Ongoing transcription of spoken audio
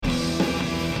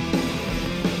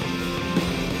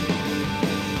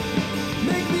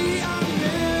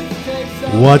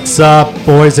What's up,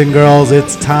 boys and girls?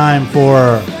 It's time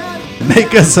for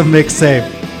Make Us a Mixtape.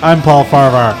 I'm Paul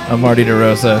Farvar. I'm Marty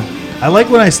DeRosa. I like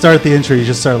when I start the intro, you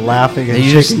just start laughing and You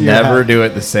shaking just your never head. do it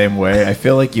the same way. I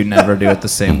feel like you never do it the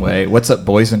same way. What's up,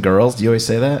 boys and girls? Do you always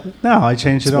say that? No, I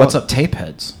changed it. What's up, tape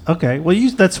heads? Okay, well,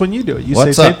 that's when you do it. You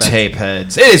What's say up, tape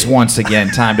heads? It is once again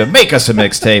time to make us a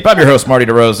mixtape. I'm your host, Marty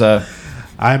DeRosa,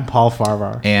 I'm Paul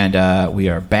Farvar. and we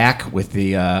are back with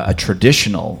the a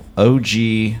traditional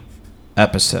OG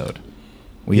episode.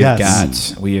 We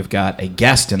have got a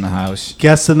guest in the house.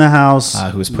 Guest in the house.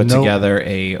 Who has put together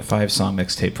a 5-song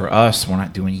mixtape for us. We're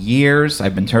not doing years.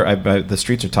 The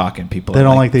streets are talking. People They are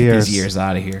don't like the "Get years. These years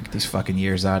out of here. Get these fucking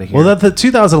years out of here. Well, the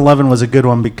 2011 was a good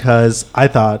one because I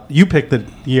thought you picked the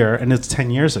year, and it's 10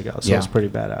 years ago, so Yeah. it's pretty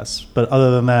badass. But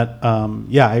other than that,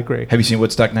 yeah, I agree. Have you seen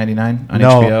Woodstock 99 on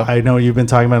No, HBO? I know you've been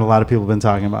talking about it. A lot of people have been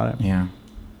talking about it. Yeah.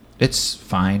 It's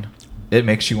fine. It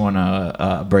makes you want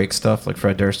to break stuff, like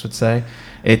Fred Durst would say.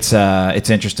 It's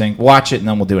interesting. Watch it, and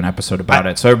then we'll do an episode about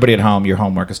it. So everybody at home, your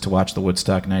homework is to watch the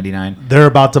Woodstock 99. They're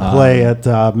about to play at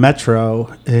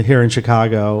Metro here in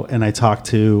Chicago, and I talked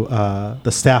to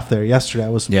the staff there yesterday. I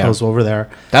was over there.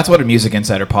 That's what a music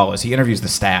insider Paul is. He interviews the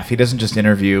staff. He doesn't just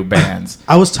interview bands.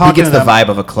 I was talking. He gets to the them. vibe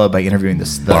of a club by interviewing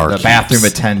the bathroom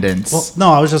attendants. Well,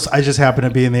 no, I just happened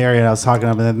to be in the area, and I was talking to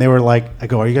them, and then they were like, "I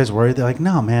go, are you guys worried?" They're like,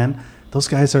 "No, man. Those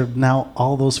guys are now.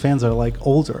 All those fans are like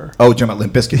older." Oh, you're talking about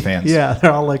Limp Bizkit fans. Yeah,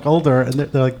 they're all like older, and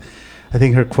they're like, I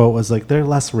think her quote was like, "They're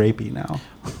less rapey now."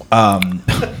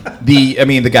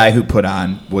 The guy who put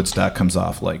on Woodstock comes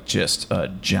off like just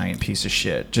a giant piece of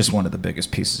shit, just one of the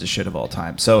biggest pieces of shit of all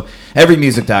time. So every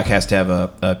music doc has to have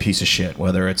a piece of shit,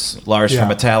 whether it's Lars from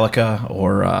Metallica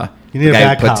or You need the a guy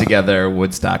bad who put cop. together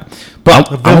Woodstock.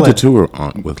 But I went to tour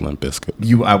with Limp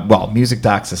Bizkit. music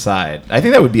docs aside, I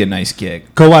think that would be a nice gig.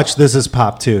 Go watch This Is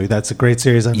Pop too. That's a great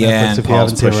series on Yeah, Netflix and if you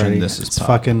Paul's haven't seen it pushing already. This Is It's Pop.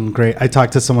 fucking great. I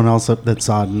talked to someone else that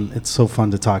saw it, and it's so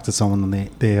fun to talk to someone and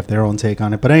they have their own take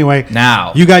on it. But anyway,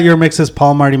 Now. you got your mixes,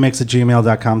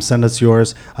 paulmartymix@gmail.com. Send us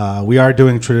yours. We are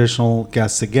doing traditional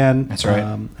guests again. That's right.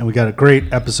 And we got a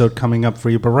great episode coming up for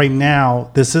you. But right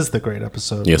now, this is the great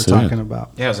episode Yes, we're it is. talking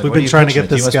about. Yeah, I was like, We've what are been you trying to pitching get it?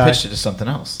 this You must guy. pitch it to something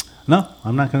else. No,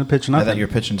 I'm not going to pitch I nothing. thought you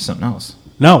were pitching to something else.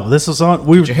 No, this is on.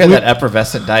 Did you hear that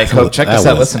effervescent Diet Coke? Check this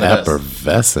out. Listen to this.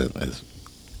 effervescent.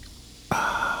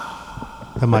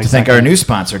 The mic's To thank not our gonna- new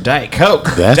sponsor, Diet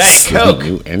Coke. That's Diet Coke. the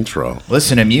new intro.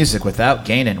 Listen to music without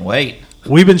gaining weight.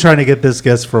 We've been trying to get this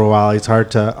guest for a while. He's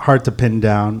hard to pin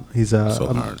down. He's a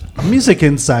hard. music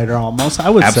insider almost. I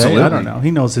would Absolutely. say. I don't know. He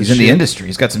knows his He's in shit. the industry.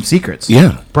 He's got some secrets.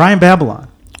 Yeah. Brian Babylon.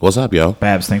 What's up, yo?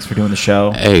 Babs, thanks for doing the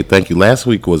show. Hey, thank you. Last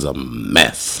week was a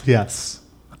mess. Yes.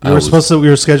 I We was-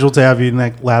 were scheduled to have you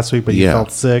last week, but you Yeah.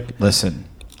 felt sick. Listen,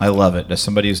 I love it. As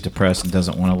somebody who's depressed and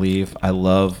doesn't want to leave, I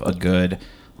love a good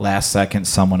last second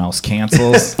someone else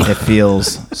cancels. It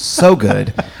feels so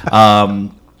good.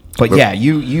 But yeah,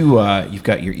 you've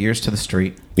got your ears to the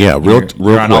street. Yeah, real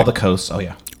You're on all quick. the coasts. Oh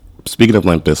yeah, Speaking of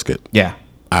Limp Bizkit, yeah.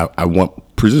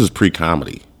 this is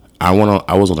pre-comedy. I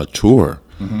was on a tour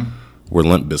Mm-hmm. where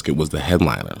Limp Bizkit was the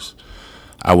headliners.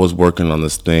 I was working on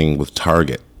this thing with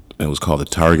Target. It was called the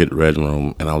Target Red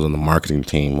Room, and I was on the marketing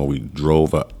team where we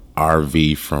drove a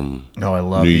RV from Oh, I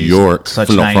love New these. York, Such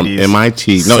from 90s.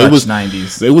 MIT. No, Such it was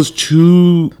 90s. It was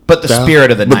too. But the spirit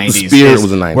of the but 90s. The spirit is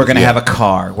was the 90s. We're gonna yeah. have a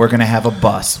car. We're gonna have a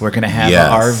bus. We're gonna have Yes.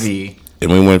 an RV.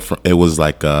 And we went from, it was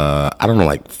like, I don't know,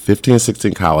 like 15,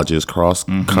 16 colleges cross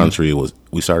Mm-hmm. country.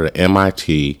 We started at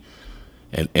MIT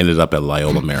and ended up at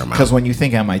Loyola Marymount. Because when you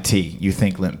think MIT, you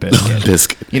think Limp Bizkit.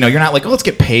 Bizkit. You know, you're not like, oh, let's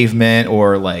get Pavement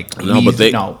or like. No, but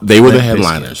they no, were the Limp Bizkit.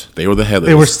 headliners. They were the headliners.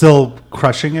 They were still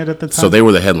crushing it at the time. So they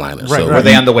were the headliners. Right, so right. Were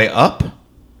they on the way up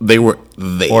They were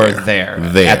there. or there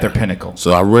at their pinnacle?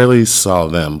 So I rarely saw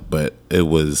them, but it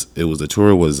was the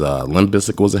tour was Limp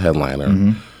Bizkit was a headliner.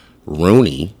 Mm-hmm.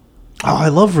 Rooney, Oh, I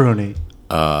love Rooney.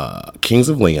 Kings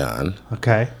of Leon,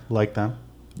 Okay, like them.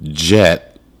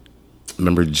 Jet.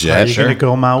 Remember Are Jet? you Sure. gonna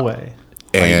go my way?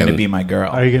 Are you gonna And be my girl?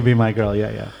 Are you gonna be my girl?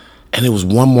 Yeah. and there was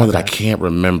one more that I can't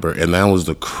remember, and that was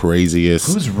the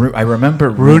craziest. Who's I remember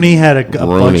Rooney had a bunch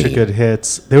Rooney. of good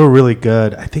hits. They were really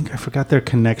good. I think I forgot their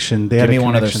connection. They Give had me a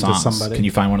one of their connection to songs. somebody. Can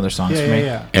you find one of their songs Yeah, for me?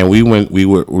 yeah. And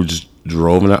we just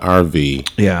drove in an RV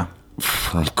Yeah.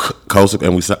 from coast,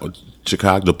 and we saw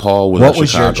Chicago. DePaul was What at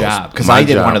was your Chicago's. job? Because My I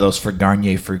did job. one of those for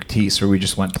Garnier Fructis where we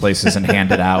just went places and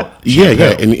handed out. Yeah, shampoo. yeah.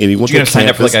 And you went Did you to to sign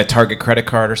up for campus. like a Target credit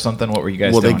card or something? What were you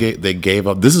guys Well, doing? they gave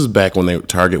up. This is back when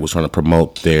Target was trying to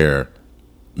promote their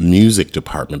music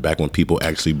department. Back when people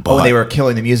actually bought. Oh, they were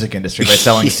killing the music industry by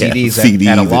selling Yeah, CDs, CDs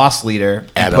at a loss leader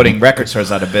and at a- putting record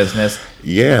stores out of business.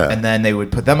 Yeah. And then they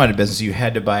would put them out of business. You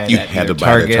had to buy it You at had either to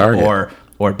buy it at Target, Target.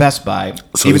 or Best Buy,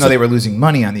 So even it's though a- they were losing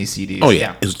money on these CDs. Oh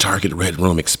yeah, it was Target Red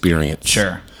Room experience.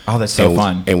 Sure. Oh, that's so and,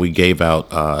 fun. And we gave out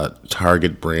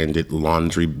Target branded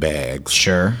laundry bags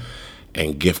Sure.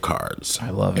 and gift cards.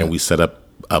 I love it. And we set up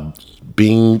a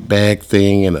bean bag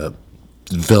thing and a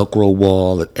Velcro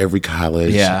wall at every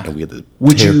college. Yeah. And we had to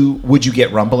Would you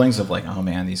get rumblings of like, oh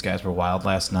man, these guys were wild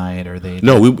last night, or they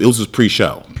No, it was just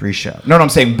pre-show. pre-show? No, I'm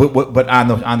saying, but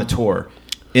on the tour,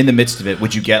 in the midst of it,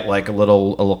 would you get like a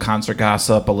little concert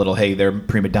gossip, a little, hey, they're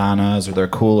prima donnas, or they're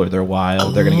cool, or they're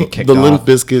wild, they're gonna get kicked The off? Limp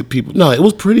Bizkit people. No, it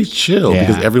was pretty chill Yeah.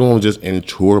 because everyone was just in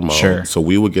tour mode. Sure. So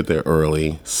we would get there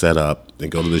early, set up,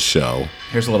 and go to the show.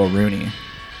 Here's a little Rooney.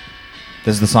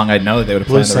 This is the song I'd know that they would have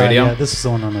Blue played on the Side, radio. yeah, this is the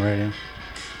one on the radio.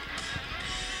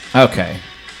 Okay.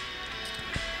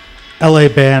 L.A.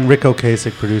 band, Rick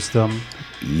Ocasek produced them.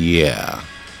 Yeah.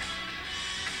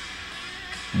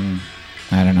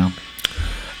 I don't know.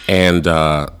 And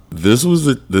this was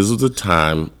the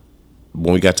time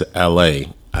when we got to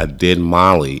L.A. I did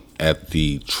Molly at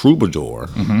the Troubadour,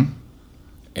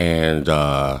 and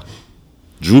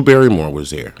Drew Barrymore was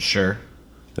there. Sure.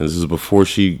 And this is before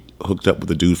she hooked up with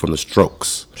the dude from the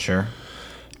Strokes. Sure.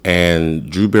 And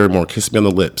Drew Barrymore kissed me on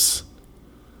the lips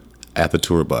at the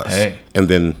tour bus. Hey. And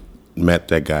then met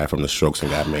that guy from the Strokes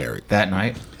and got married. That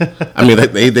night. I mean,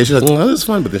 they should like, oh, this is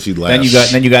fun, but then she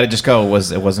laughed. Then you got to just go. It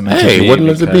wasn't meant to Hey, be. it wasn't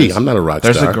meant to be. because I'm not a rock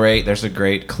there's star. There's a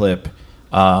great clip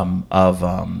of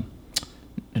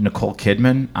Nicole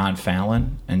Kidman on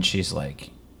Fallon, and she's like,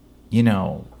 you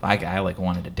know, I like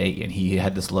wanted to date you, and he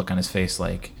had this look on his face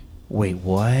like, wait,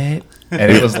 what? And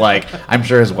it was like, I'm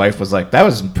sure his wife was like, that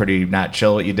was pretty not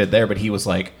chill what you did there, but he was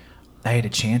like, I had a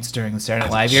chance during the Saturday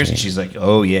Night Live years, and she's like,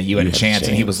 oh yeah, you had a chance,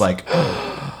 and he was like,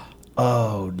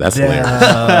 oh, That's no. hilarious.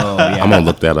 Yeah. I'm going to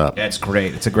look that up. That's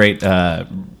great. It's a great. Yeah,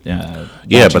 watching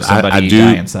but somebody I do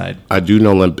die inside. I do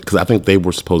know Limp because I think they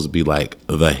were supposed to be like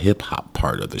the hip hop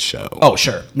part of the show. Oh,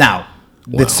 sure. Now,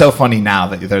 it's so funny now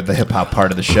that they're the hip hop part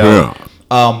of the show.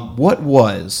 What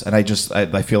was, and I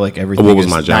feel like everything What was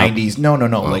is my job? 90s. No.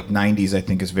 Like 90s, I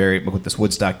think is very, with this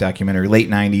Woodstock documentary, late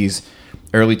 90s,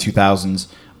 early 2000s.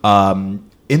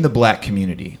 In the black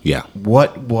community, Yeah.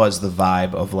 what was the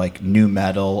vibe of like new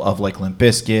metal, of like Limp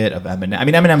Bizkit, of Eminem? I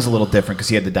mean, Eminem's a little different because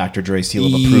he had the Dr. Dre seal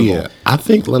of approval. Yeah, I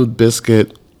think Limp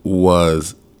Bizkit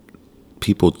was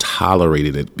people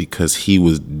tolerated it because he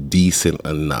was decent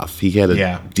enough. He had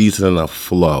a decent enough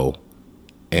flow,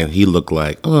 and he looked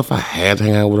like, oh, if I had to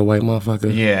hang out with a white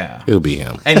motherfucker, Yeah. it would be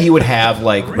him. And he would have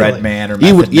like Redman or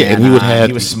He would, Method yeah, Man and he would on. have.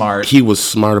 He was smart. He was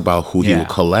smart about who he Yeah. would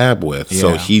collab with,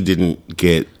 so Yeah. he didn't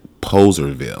get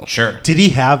Poserville. Sure. Did he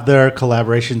have their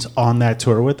collaborations on that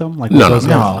tour with them? Like No, those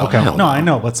no, guys? no, Okay, hell no, no. I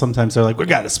know, but sometimes they're like, we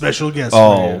got a special guest.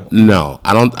 Oh. for you. No,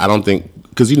 I don't think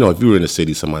because you know if you were in the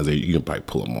city, somebody's there, you can probably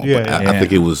pull them on. Yeah, but yeah. I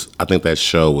think it was. I think that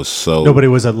show was so. Nobody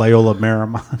was at Loyola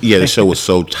Marymount. Yeah, the show was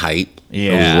so tight. It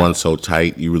Yeah. was run so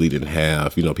tight. You really didn't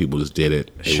have, people just did it.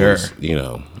 It Sure. was,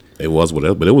 it was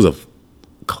whatever, but it was a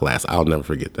class. I'll never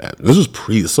forget that. This was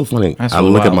it's so funny. That's I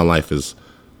look at wild. my life as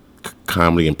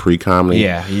comedy and pre-comedy.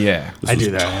 Yeah. This I was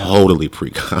do that, yeah. totally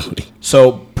pre-comedy.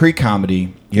 So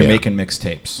pre-comedy, you're Yeah. making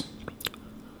mixtapes.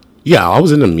 Yeah, I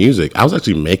was into music. I was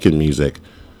actually making music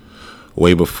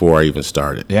way before I even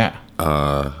started. Yeah.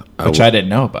 Which I didn't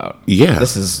know about. Yeah.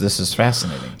 This is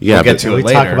fascinating. Yeah, We'll get but- to We it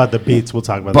later. talk about the beats. We'll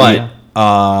talk about that.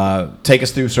 But take us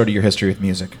through sort of your history with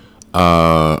music.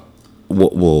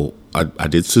 Well, I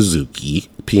did Suzuki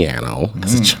piano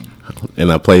as a child,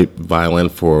 and I played violin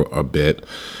for a bit.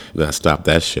 Then I stopped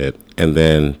that shit, and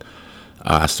then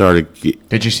I started.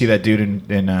 Did you see that dude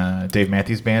in Dave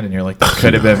Matthews Band, and you're like, that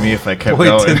could have been me if I kept Boy,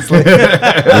 going. Tinsley.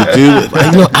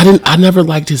 Dude, I never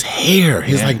liked his hair.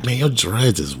 He's Yeah. like, man, your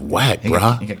dreads is whack, He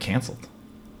bruh. got canceled.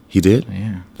 He did.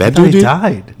 Yeah. That He dude did.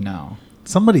 died. No.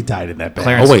 Somebody died in that band.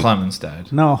 Clarence wait. Clemens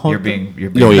died. No, hold you're on.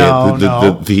 being No, yeah, No,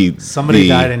 no. Somebody the-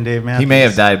 died in Dave Matthews. He may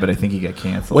have died, but I think he got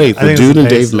canceled. Wait, I the think it dude was in the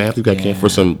Dave bass. Matthews got canned for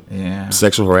some Yeah.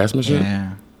 sexual harassment shit.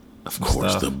 Yeah. Of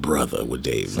course, stuff. the brother with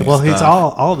Dave. Matthews. Well, he's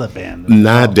stuff. all the band.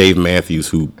 Not Dave Matthews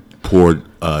who poured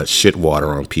shit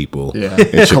water on people. Yeah.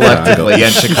 in Chicago. Collectively, yeah,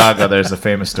 in Chicago, there's a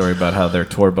famous story about how their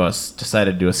tour bus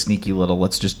decided to do a sneaky little,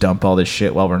 let's just dump all this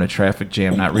shit while we're in a traffic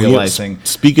jam, not Well, yeah, realizing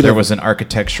speaking there of- was an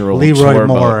architectural Leroy tour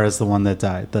Moore boat. is the one that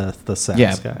died. The sax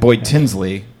Yeah, guy. Boyd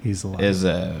Tinsley He's alive. is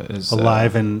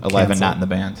Alive and alive and not canceled. in the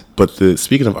band. But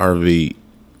speaking of RV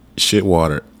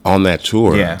Shitwater, on that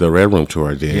tour, Yeah. the Red Room tour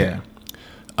I did,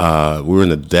 Yeah. we were in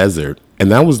the desert,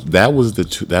 and that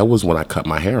was when I cut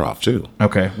my hair off too.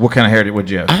 Okay. What kind of hair would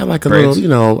you have? I had like a Braids?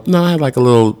 little, I had like a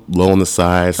little low on the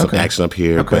side, some Okay. action up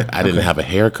here, Okay, but I didn't okay. have a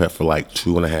haircut for like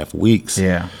 2.5 weeks.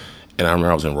 Yeah. And I remember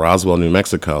I was in Roswell, New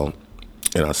Mexico,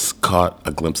 and I caught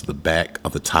a glimpse of the back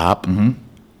of the top Mm-hmm.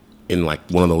 in like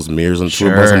one of those mirrors on the tour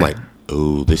Sure. bus. I'm like,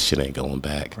 ooh, this shit ain't going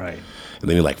back. Right. And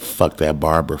then you're like, fuck that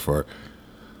barber for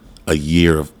a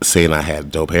year of saying I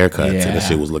had dope haircuts, and Yeah. that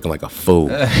shit was looking like a fool.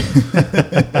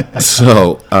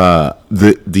 So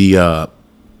the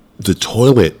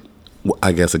toilet,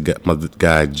 I guess my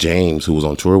guy James, who was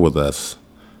on tour with us,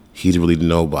 he didn't really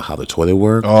know about how the toilet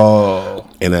worked. Oh,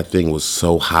 And that thing was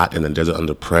so hot in the desert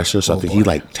under pressure. So I think he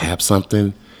like tapped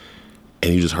something,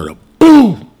 and you just heard a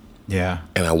boom. yeah.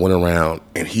 And I went around,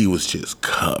 and he was just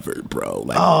covered, bro.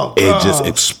 Like it just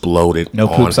exploded. No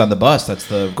poops on the bus. That's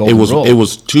the golden rule. It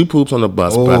was 2 poops on the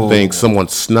bus, but I Oh. think someone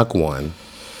snuck one,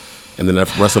 and then the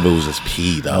rest of it was just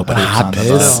pee though. But Poops hot on the piss,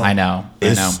 bus. I know.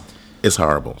 it's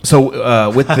horrible. So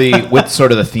with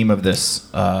sort of the theme of this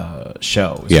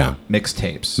show, Yeah.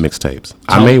 mixtapes. Mixtapes.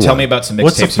 Tell me about some mixtapes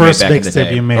What's the you made first back in the mixtape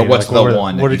day. you made? Or what's Like, the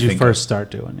one? What that did you think first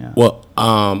start doing? Yeah. Well,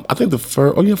 I think the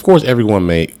first. Oh yeah, of course, everyone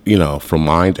made. From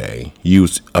my day,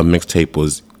 a mixtape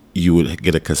was you would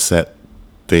get a cassette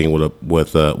thing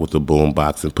with a boom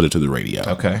box and put it to the radio.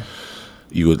 Okay.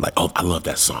 You would like, oh, I love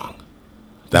that song.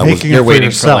 That Making was it for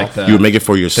yourself. the you would make it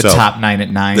for the yourself. top 9 at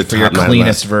 9 The for your top 9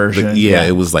 cleanest line. version. Yeah,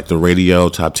 it was like the radio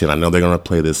top 10. I know they're gonna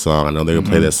play this song. I know they're gonna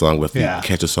play that song. But if Yeah. you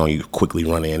catch a song, you quickly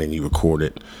run in and you record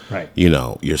it. Right.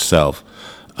 Yourself.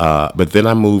 But then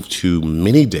I moved to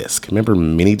mini disc. Remember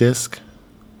mini disc?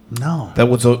 No. That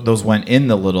was those went in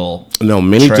the little. No,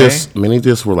 mini Tray? discs. Mini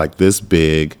discs were like this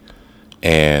big,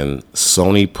 and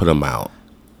Sony put them out.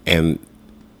 And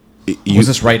Was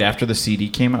this right after the CD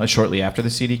came out? Shortly after the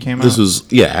CD came out? This was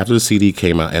after the CD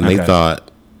came out, and they Okay.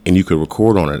 thought, and you could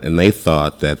record on it, and they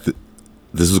thought that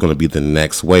this was going to be the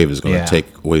next wave. It's going to Yeah. take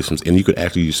away from, and you could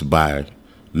actually used to buy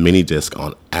mini disc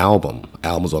on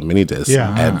albums on mini disc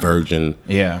Yeah. at Virgin.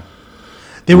 Yeah.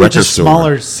 They were record just store.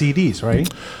 smaller CDs, right?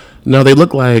 No, they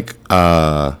look like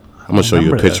I'm gonna show you a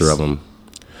remember picture this. of them.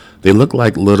 They look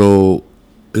like little.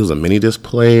 It was a mini disc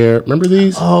player. Remember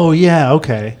these? Oh yeah.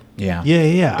 Okay. Yeah.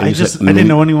 Yeah. And I you just said I didn't mini-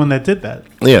 know anyone that did that.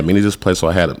 Yeah, mini disc player. So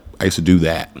I used to do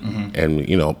that, Mm-hmm.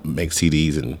 and make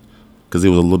CDs, and because it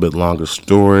was a little bit longer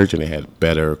storage and it had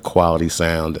better quality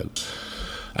sound, and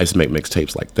I used to make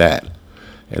mixtapes like that.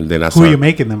 And then I Who are started you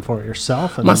making them for?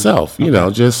 Yourself? And myself,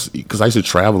 just because I used to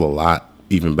travel a lot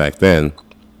even back then,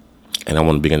 and I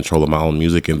wanted to be in control of my own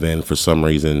music. And then for some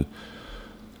reason,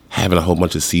 having a whole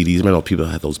bunch of CDs, remember people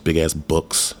had those big ass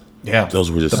books. Yeah. Those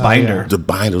were just The binder. The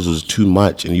binders was too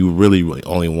much, and you really, really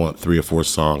only want 3 or 4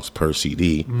 songs per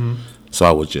CD. So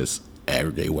I would just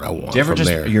aggregate what I want Do you ever from just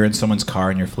there. you're in someone's car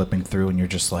and you're flipping through and you're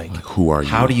just like, Who are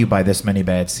How you? do you buy this many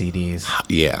bad CDs?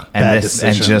 Yeah, And Bad this and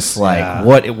decisions. just like Yeah.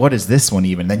 what is this one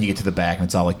even? Then you get to the back and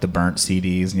it's all like the burnt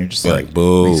CDs and you're just You're like, like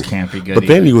boo. these can't be good. But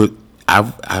then either. you would.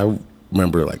 I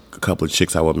remember like a couple of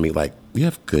chicks I would meet. Like, you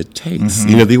have good taste.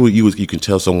 You can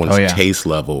tell someone's Oh, yeah. taste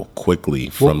level quickly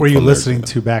What from. were you from their- listening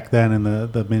to back then in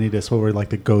the mini disc? What were like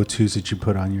the go tos that you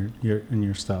put on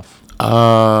your stuff?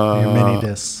 Your mini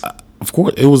discs. Of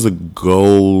course, it was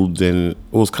it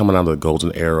was coming out of the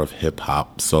golden era of hip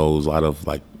hop. So it was a lot of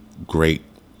like great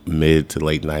mid to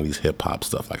late 90s hip hop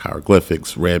stuff like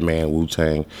Hieroglyphics, Redman,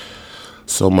 Wu-Tang.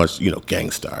 So much,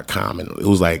 Gangstar, Common. It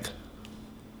was like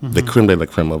the creme de la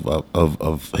creme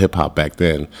of hip hop back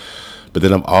then. But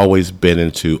then I've always been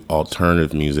into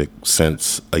alternative music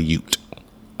since a youth.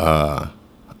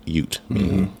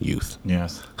 Meaning youth.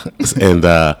 Yes. And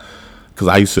because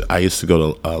I used to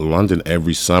go to London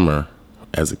every summer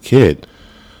as a kid,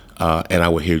 and I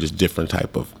would hear just different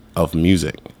type of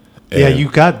music. Yeah, And you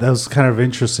got that was kind of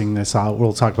interesting. I saw.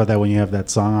 We'll talk about that when you have that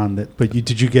song on. That, but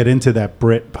did you get into that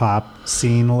Brit pop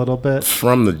scene a little bit?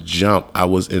 from the jump. I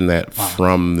was in that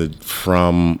from the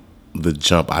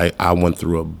jump. I went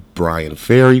through a Brian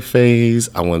Ferry phase.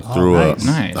 I went through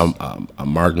nice. a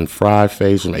Martin Fry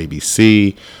phase from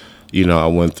ABC. I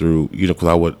went through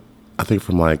because I think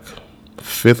from like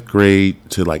 5th grade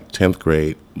to like 10th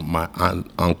grade, my aunt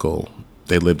and uncle,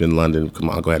 they lived in London because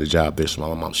my uncle had a job there, so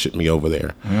my mom shipped me over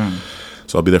there.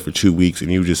 So I'll be there for 2 weeks, and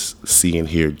you just see and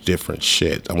hear different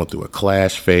shit. I went through a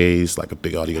Clash phase, like a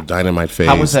Big Audio Dynamite phase.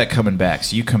 How was that coming back?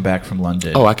 So you come back from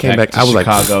London. Oh, I came back- to I was like,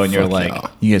 Chicago, and you're fuck like, y'all.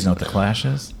 you guys know what the Clash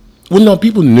is? Well, no,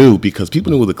 people knew because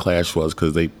people knew what the Clash was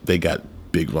because they got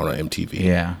big run on MTV.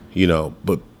 Yeah.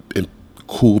 But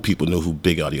cool people knew who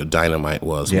Big Audio Dynamite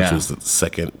was, Yeah. which was the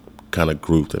second kind of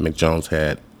group that Mick Jones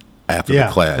had after Yeah,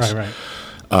 the Clash.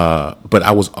 right. But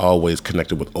I was always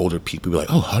connected with older people. Be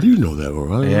like, oh, how do you know that? Or,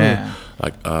 I don't Yeah.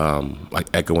 know. Like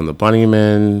Echo and the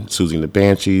Bunnymen, Susie and the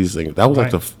Banshees. Like, that was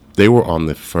like Right. they were on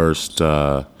the first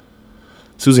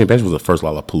Susie and Bench was the first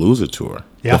Lollapalooza tour.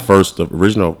 Yeah. The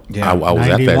original. Yeah. I was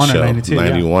at 91 that or show. 92, yeah.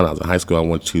 91. I was in high school. I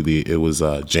went to it was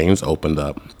James opened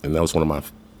up, and that was one of my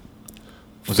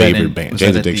Was that favorite in- bands. was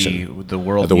James that at Addiction. the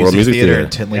World, At the World Music Music Theater Theater. in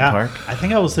Tinley Yeah, Park. I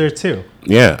think I was there too.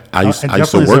 Yeah, I used And to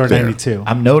definitely work there there. in 92.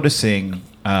 I'm noticing.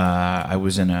 I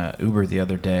was in a Uber the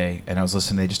other day, and I was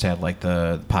listening. They just had like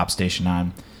the pop station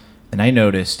on, and I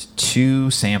noticed 2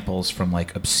 samples from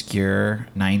like obscure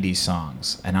 '90s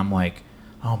songs, and I'm like,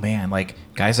 oh man, like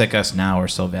guys like us now are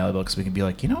so valuable because we can be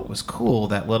like, it was cool,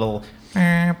 that little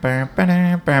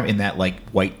in that like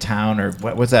White Town, or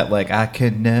what was that, like, I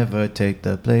could never take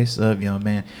the place of your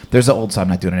man. There's an old song, I'm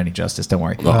not doing it any justice, don't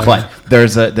worry. But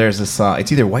there's a song,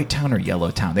 it's either White Town or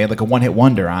Yellow Town. They had like a one-hit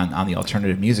wonder on the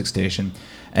alternative music station.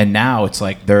 And now it's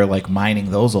like they're like mining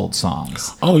those old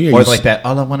songs. Oh, yeah, Or you like s- that.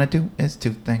 All I want to do is to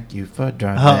thank you for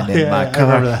driving Oh, in yeah, my I remember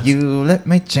car. that. You let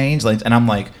me change lanes. And I'm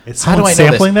like, Is how do I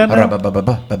someone know sampling this?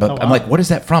 that now? I'm like, what is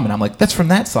that from? And I'm like, that's from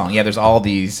that song. Yeah, there's all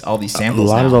these A samples.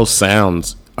 lot now. of those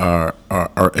sounds are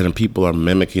and people are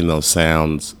mimicking those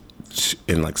sounds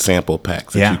in like sample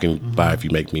packs that Yeah. you can buy if you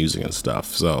make music and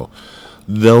stuff. So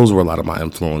those were a lot of my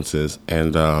influences,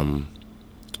 and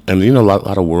a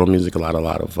lot of world music, a lot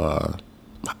of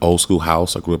old school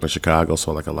house. I grew up in Chicago,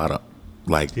 so like a lot of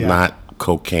like not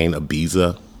cocaine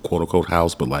Ibiza quote unquote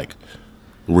house, but like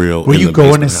real. Were in you the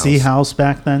going to basement see house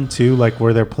back then too? Like,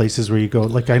 were there places where you go?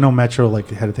 Like, I know Metro like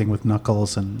had a thing with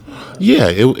Knuckles and Yeah,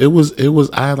 it was.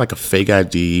 I had like a fake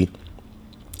ID,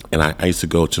 and I used to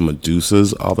go to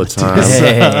Medusa's all the time.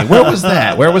 Hey, where was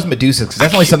that? Where was Medusa? Because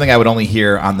that's only something I would only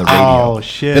hear on the radio. Oh,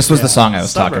 shit, This was yeah. the song I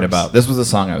was talking Suburbs. about. This was the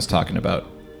song I was talking about.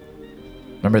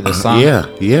 Remember this song?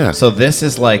 Yeah. So this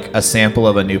is like a sample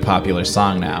of a new popular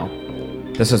song now.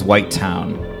 This is White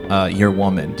Town, Your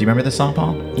Woman. Do you remember this song,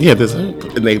 Paul? Yeah,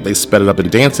 and they sped it up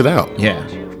and danced it out. Yeah.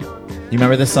 You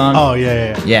remember this song? oh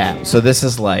yeah. Yeah. So this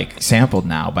is like sampled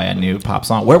now by a new pop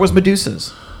song. Where was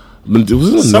Medusa's?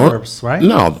 Medusa Suburbs, right?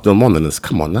 No, the one in this.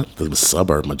 Come on, not the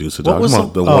suburb Medusa. Dog. Come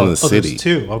on, the one in the city. There's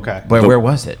two. Okay. Where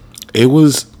was it?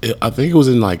 I think it was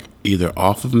in like either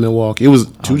off of Milwaukee. It was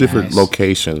two different nice.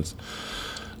 locations,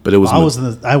 but it was.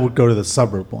 I would go to the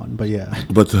suburb one, but yeah.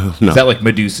 But no. Is that like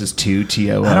Medusa's 2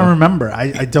 TOO? I don't remember.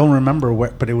 I don't remember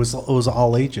where, but it was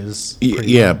all ages.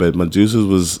 Yeah, but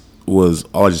Medusa's was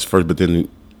all just first, but then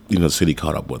the city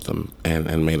caught up with them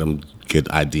and made them get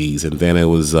IDs, and then it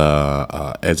was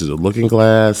Edge of the Looking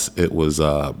Glass. It was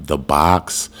the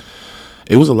Box.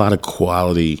 It was a lot of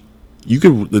quality. The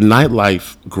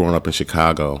nightlife growing up in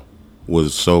Chicago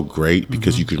was so great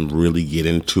because you can really get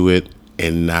into it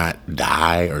and not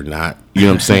die or not. You know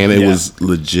what I'm saying? It was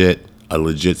a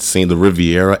legit scene. The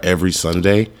Riviera every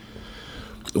Sunday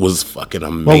was fucking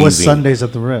amazing. What was Sundays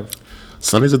at the Riv?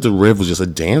 Sundays at the Riv was just a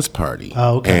dance party.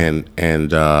 Oh, okay.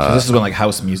 And So this is when like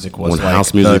house music was when like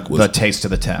house music the taste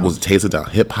of the town. was tasted down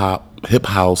hip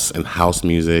house and house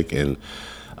music, and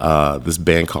this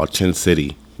band called Chin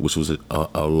City, which was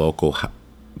a local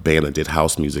band that did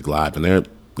house music live, and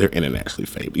they're internationally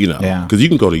famous. Yeah. Because you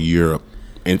can go to Europe,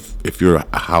 and if you're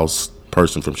a house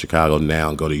person from Chicago now,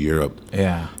 and go to Europe,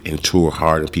 Yeah. and tour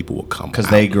hard, and people will come Because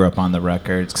out. they grew up on the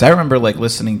records. Because I remember like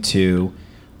listening to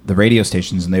the radio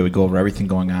stations, and they would go over everything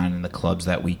going on in the clubs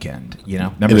that weekend.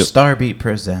 Remember And it- Starbeat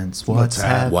presents What's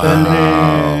Happening?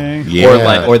 Wow.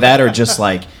 Yeah. Or that, or just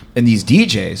like, and these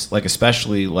DJs, like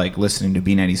especially like listening to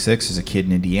B96 as a kid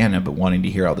in Indiana, but wanting to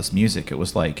hear all this music, it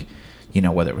was like,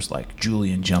 whether it was like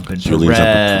Julian Jumpin'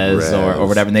 Perez or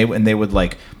whatever, and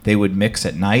they would mix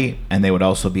at night, and they would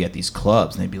also be at these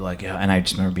clubs, and they'd be like, yeah, and I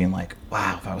just remember being like,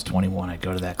 wow, if I was 21, I'd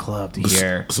go to that club to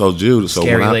hear So, dude,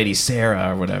 Scary Lady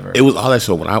Sarah or whatever. It was all that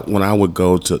show. When I would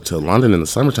go to London in the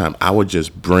summertime, I would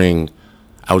just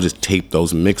tape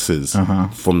those mixes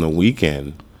from the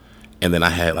weekend, and then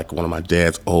I had like one of my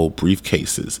dad's old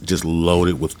briefcases just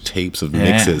loaded with tapes of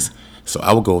mixes. So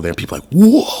I would go there, and people were like,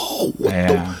 "Whoa,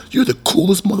 you're the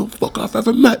coolest motherfucker I've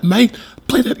ever met, mate.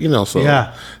 Play that, So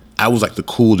Yeah. I was like the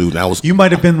cool dude. And I was You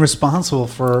might have been responsible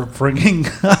for bringing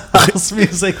house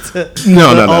music to.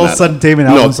 No. All of a sudden, Damon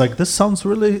Albarn was like, "This sounds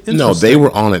really interesting." No, they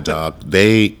were on it, dog.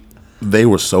 They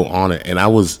were so on it, and I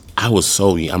was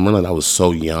so young. I'm realizing I was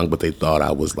so young, but they thought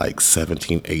I was like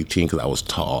 17, 18 because I was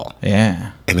tall.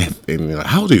 Yeah. And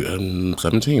how old are you?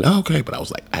 17. Oh, okay, but I was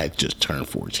like, I had just turned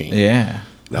 14. Yeah.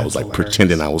 And I was like hilarious.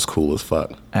 pretending I was cool as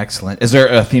fuck. Excellent. Is there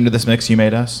a theme to this mix you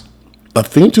made us? A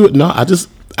theme to it? No,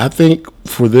 I think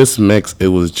for this mix, it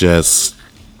was just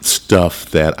stuff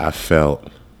that I felt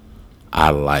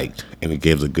I liked, and it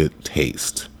gives a good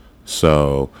taste.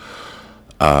 So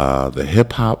the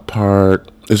hip hop part,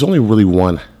 there's only really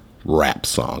one rap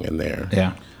song in there.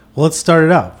 Yeah. Well, let's start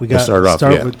it out. We got Let's start it off,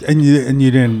 yeah. with, and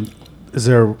you didn't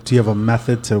Do you have a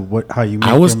method to how you make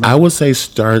I would say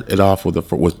start it off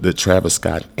with the Travis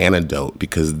Scott Antidote,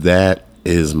 because that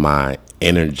is my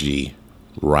energy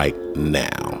right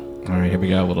now. All right, here we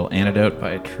go. A little Antidote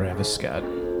by Travis Scott.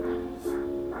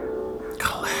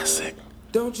 Classic.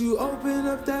 Don't you open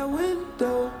up that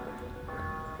window.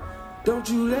 Don't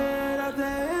you let out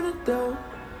that antidote.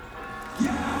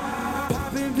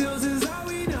 Popping pills is all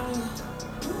we know.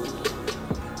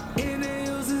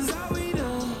 Inhales is all we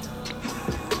know.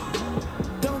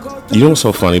 Don't go. You know what's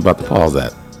so funny about pause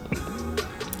that?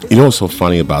 You know what's so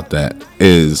funny about that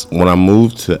is when I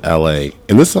moved to LA,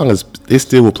 and this song they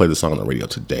still will play the song on the radio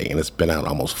today, and it's been out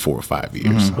almost 4 or 5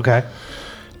 years. Okay.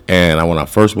 And when I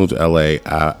first moved to LA,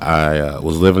 I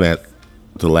was living at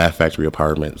the Laugh Factory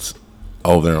Apartments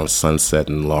over there on Sunset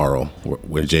and Laurel,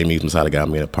 where Jamie Masada got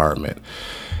me an apartment.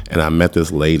 And I met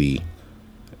this lady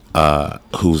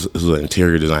who's an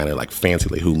interior designer, like fancy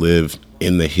lady, who lived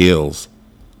in the hills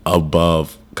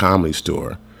above Comedy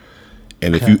Store.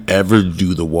 And if you ever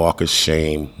do the walk of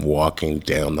shame, walking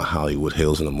down the Hollywood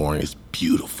Hills in the morning, it's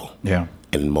beautiful. Yeah.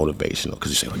 And motivational,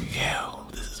 because you say, like, yeah,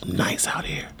 this is nice out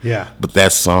here. Yeah. But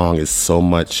that song is so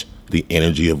much the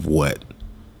energy of what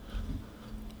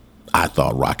I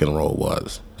thought rock and roll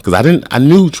was, because I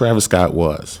knew who Travis Scott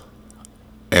was,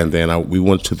 and then we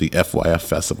went to the FYF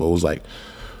festival. It was like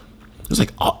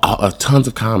tons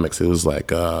of comics. It was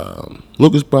like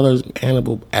Lucas Brothers,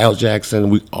 Hannibal, Al Jackson.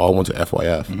 We all went to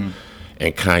FYF,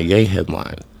 and Kanye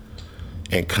headlined,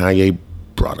 and Kanye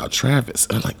brought out Travis.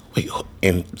 And I'm like, wait,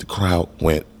 and the crowd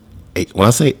went. When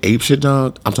I say ape shit,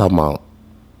 dog, I'm talking about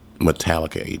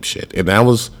Metallica ape shit, and that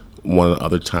was one of the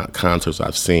other concerts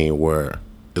I've seen where.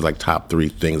 It's like top 3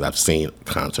 things I've seen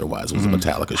concert-wise was a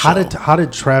Metallica show. How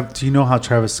did Travis? Do you know how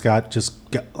Travis Scott just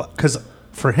got? Because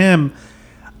for him,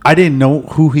 I didn't know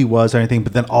who he was or anything,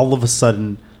 but then all of a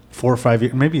sudden, 4 or 5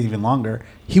 years, maybe even longer,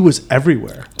 he was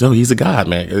everywhere. Dude, he's a god,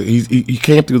 man. He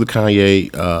came through the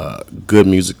Kanye Good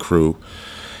Music crew,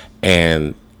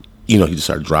 and he just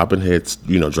started dropping hits,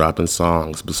 dropping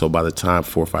songs. But so by the time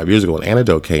 4 or 5 years ago, when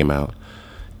Antidote came out,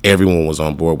 everyone was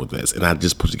on board with this, and I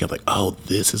just put together like, oh,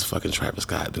 this is fucking Travis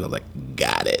Scott. Then I was like,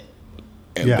 got it.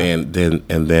 And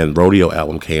then Rodeo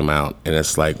album came out, and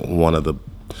it's like one of the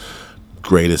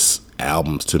greatest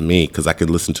albums to me, because I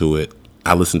could listen to it.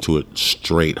 I listened to it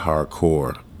straight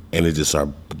hardcore, and it just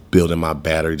started building my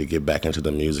battery to get back into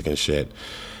the music and shit.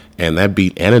 And that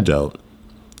beat Antidote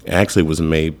actually was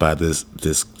made by this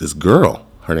girl.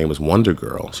 Her name was Wonder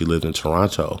Girl. She lived in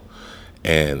Toronto,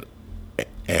 and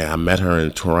I met her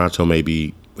in Toronto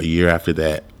maybe a year after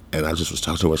that, and I just was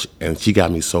talking to her, and she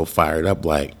got me so fired up.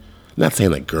 Like, not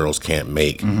saying that girls can't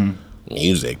make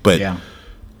music, but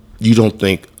you don't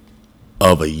think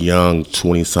of a young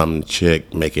 20-something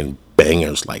chick making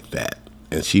bangers like that,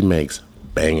 and she makes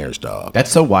bangers, dog. That's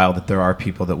so wild that there are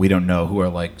people that we don't know who are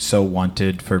like so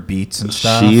wanted for beats and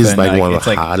stuff. She's and like one of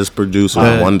the hottest producers.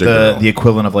 Wonder Girl, the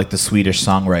equivalent of like the Swedish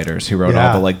songwriters who wrote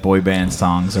all the like boy band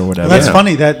songs or whatever. Well, that's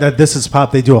funny that This Is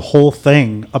Pop. They do a whole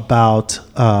thing about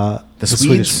the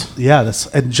Swedes. Swedish,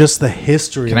 and just the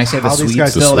history. Can I say of the how these Swedes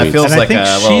guys still? That feels and like I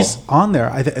think a she's on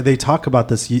there. They talk about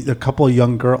this. A couple of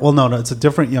young girl. Well, no, it's a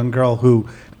different young girl who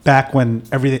back when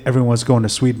everyone was going to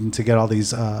Sweden to get all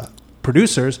these.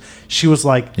 Producers, she was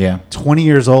like 20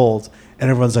 years old, and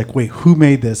everyone's like, wait, who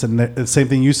made this? And the same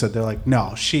thing you said, they're like,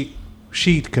 no, she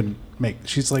can make.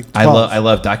 She's like 12. I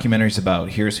love documentaries about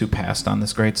here's who passed on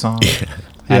this great song.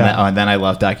 And then I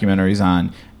love documentaries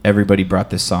on everybody brought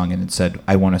this song in and said,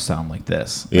 I want to sound like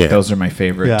this. Like, those are my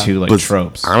favorite two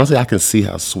tropes. Honestly, I can see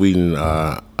how Sweden,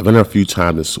 I've been there a few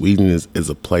times, and Sweden is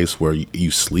a place where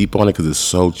you sleep on it because it's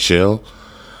so chill.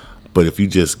 But if you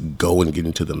just go and get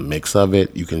into the mix of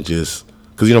it, you can just...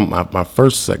 Because, my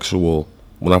first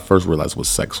when I first realized what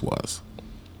sex was,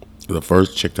 the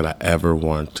first chick that I ever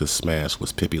wanted to smash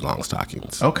was Pippi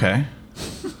Longstockings. Okay.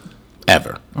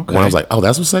 Ever. Okay. When I was like, oh,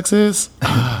 that's what sex is?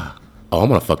 Oh, I'm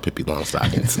going to fuck Pippi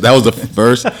Longstockings. That was the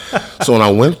first... So when I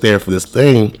went there for this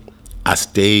thing, I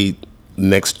stayed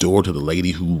next door to the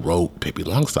lady who wrote Pippi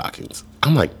Longstockings.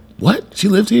 I'm like, what? She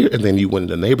lived here? And then you went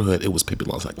in the neighborhood, it was Pippi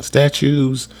Longstocking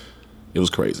statues. It was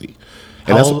crazy.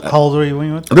 And how old were you when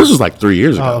you went there? This was like 3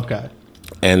 years ago. Oh, okay.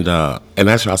 And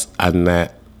actually, on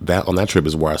that trip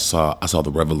is where I saw the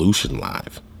Revolution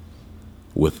live,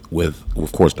 with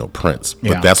of course no Prince,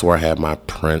 but that's where I had my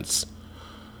Prince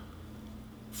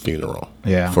funeral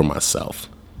for myself.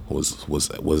 Was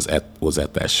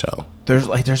at that show. There's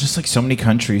just like so many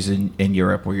countries in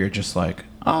Europe where you're just like,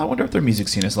 oh, I wonder what their music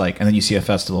scene is like, and then you see a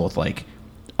festival with like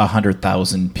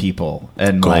 100,000 people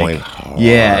and going like hard.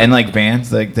 Yeah, and like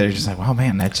bands like they're just like, wow,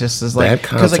 man, that just is like that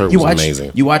concert like, was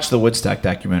amazing. You watch the Woodstock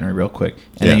documentary real quick,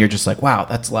 and then you're just like, wow,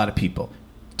 that's a lot of people.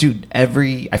 Dude, I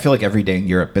feel like every day in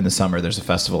Europe in the summer there's a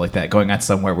festival like that going on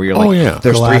somewhere where you're like,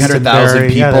 there's 300,000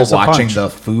 people watching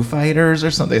the Foo Fighters or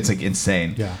something. It's like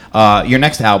insane. Yeah. Your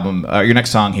next album, your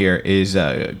next song here is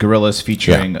Gorillaz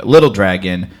featuring Little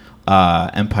Dragon,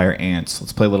 Empire Ants.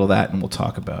 Let's play a little of that and we'll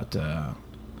talk about the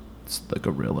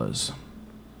Gorillaz.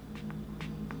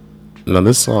 Now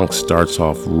this song starts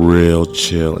off real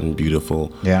chill and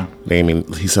beautiful. Yeah. I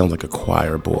mean, he sounds like a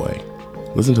choir boy.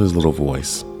 Listen to his little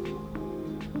voice.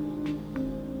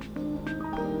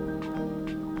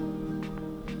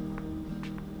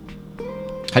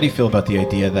 How do you feel about the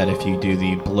idea that if you do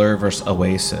the Blur versus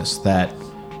Oasis, that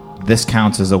this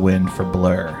counts as a win for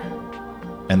Blur,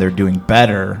 and they're doing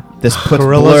better? This puts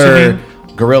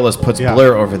Gorillaz puts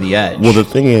Blur over the edge. Well, the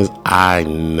thing is, I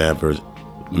never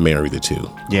marry the two.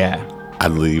 Yeah. I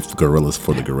leave Gorillaz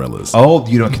for the Gorillaz. Oh,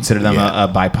 you don't consider them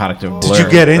a byproduct of Blur? Did you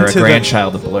get into or a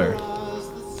grandchild of Blur?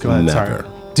 Go ahead, Never. sorry.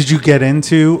 Did you get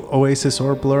into Oasis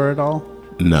or Blur at all?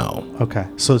 No. Okay,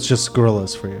 so it's just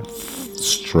Gorillaz for you.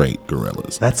 Straight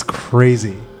Gorillaz. That's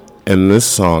crazy. And this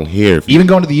song here, even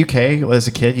going to the UK as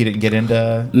a kid, you didn't get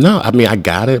into. No, I mean I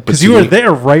got it because you were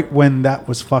there right when that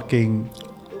was fucking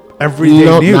everyday news.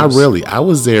 No, not really. I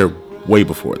was there way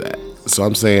before that. So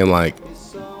I'm saying like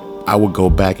I would go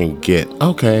back and get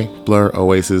Blur,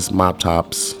 Oasis, Mop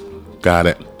Tops, got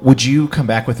it. Would you come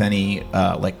back with any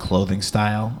like clothing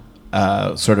style?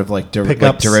 Sort of like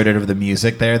derivative of the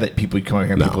music there that people would come over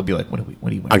here and people would be like, what are you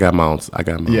wearing? I got my own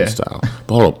style.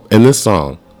 But hold up, in this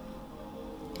song,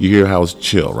 you hear how it's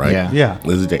chill, right? Yeah.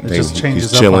 This is it just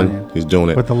changes he's chilling. up on you he's doing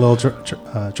it with the little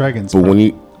dragons. But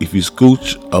if you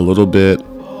scooch a little bit,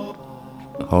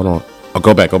 hold on. Oh,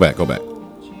 go back.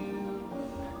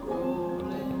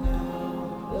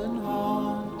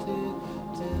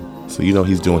 So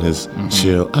he's doing his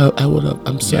chill. Oh, what up?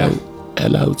 I'm sorry.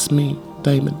 Hello, it's me.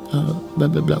 Damon, blah,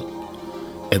 blah, blah.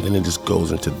 And then it just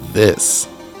goes into this.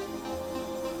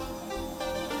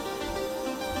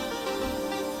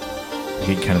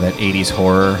 You get kind of that 80s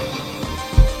horror.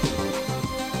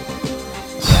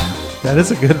 That is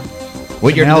a good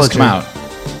What year did this come out?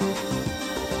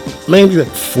 Maybe like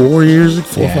 4 or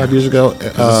 5 years ago.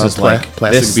 This is like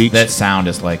Plastic Beach. That sound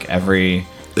is like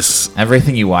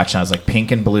everything you watch now is like pink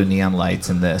and blue neon lights,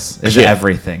 and this is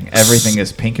everything. Everything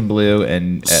is pink and blue,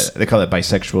 and they call it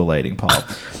bisexual lighting, Paul.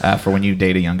 For when you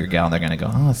date a younger gal, and they're going to go,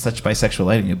 oh, it's such bisexual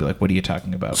lighting. You'll be like, what are you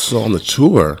talking about? So on the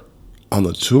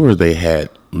tour, they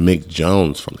had Mick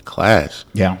Jones from The Clash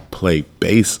play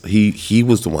bass. He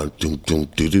was the one doom, doom,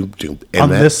 doom, doom, doom. On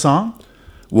this song?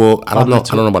 Well, I don't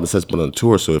know about the sets, but on the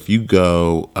tour. So if you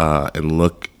go and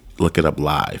look it up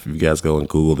live. If you guys go and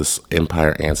Google this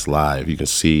Empire Ants live, you can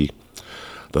see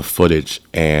the footage,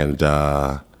 and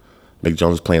Mick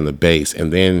Jones playing the bass,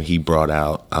 and then he brought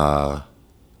out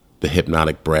the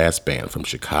Hypnotic Brass Band from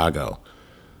Chicago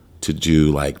to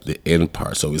do like the end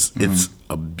part. So it's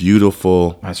a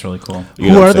beautiful. That's really cool.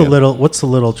 What's the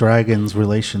Little Dragon's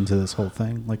relation to this whole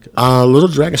thing? Like Little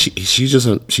Dragon, she's just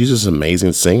an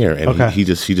amazing singer, and he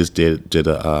just did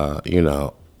a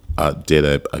did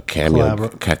a cameo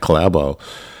collabo.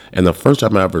 And the first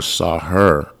time I ever saw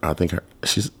her, I think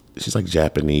she's like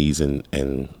Japanese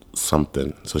and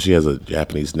something, so she has a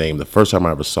Japanese name. The first time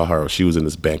I ever saw her, she was in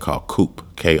this band called Coop,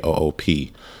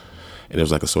 Koop, and it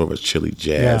was like a sort of a chilly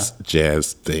jazz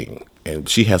thing. And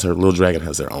she has her Little Dragon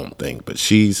has their own thing,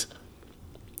 but and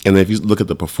then if you look at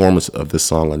the performance of this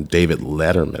song on David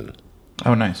Letterman,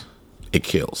 oh nice, it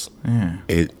kills. Yeah.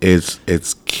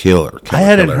 It's killer. I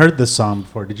hadn't heard this song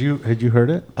before. Had you heard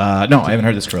it? No, I haven't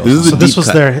heard this girl. This was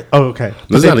their. Oh, okay.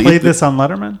 Did they play this on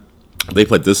Letterman? They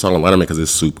played this song on Letterman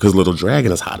because Little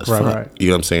Dragon is hot as fuck. Right. You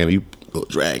know what I'm saying? Little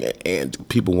Dragon, and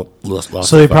people lost.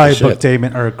 So they probably booked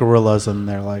Damon or Gorillaz, and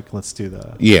they're like, let's do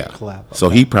the collab. Okay. So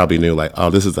he probably knew like, oh,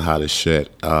 this is the hottest shit.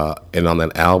 And on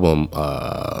that album,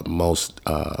 Most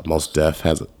Def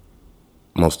has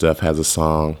a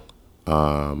song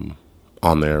on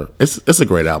there. It's a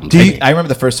great album. I remember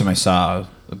the first time I saw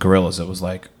Gorillaz, it was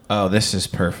like, oh, this is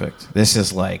perfect. This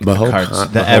is like the whole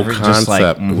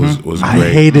concept was great.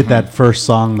 I hated that first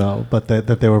song though, but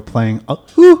that they were playing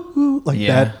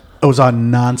that. It was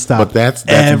on nonstop. But that's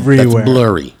everywhere. That's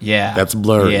blurry. Yeah, that's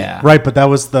blurry. Yeah, right. But that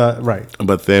was the right.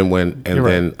 But then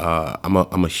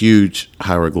I'm a huge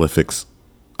hieroglyphics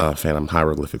fan. I'm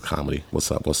hieroglyphic comedy.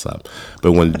 What's up?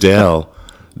 But when Dell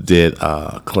did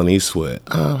Clint Eastwood.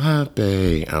 I'm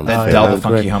happy. That Del the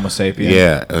Funky Homo Sapien.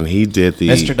 Yeah, and he did the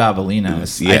Mr.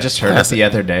 Dabalina. Yeah, I just heard it the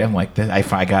other day. I'm like,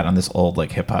 I got on this old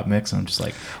like hip hop mix, and I'm just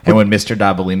like, and when Mr.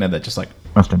 Dabalina, that just like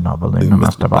Mr. Dabalina,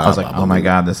 I was like, oh my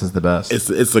god, this is the best.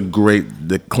 It's a great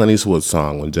the Clint Eastwood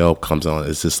song when Del comes on.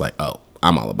 It's just like, oh,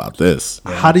 I'm all about this.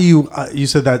 Yeah. How do you? You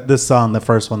said that this song, the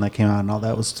first one that came out, and all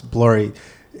that was blurry.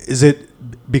 Is it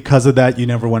because of that you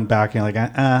never went back and you're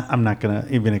like, I'm not gonna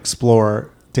even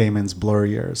explore Damon's blur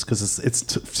years because it's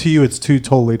to you it's two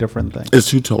totally different things. It's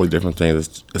two totally different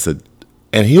things.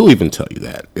 And he'll even tell you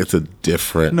that it's a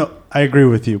different. No, I agree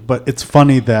with you, but it's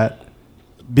funny that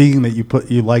being that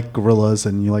you like Gorillaz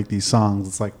and you like these songs,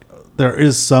 it's like there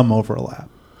is some overlap.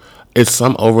 It's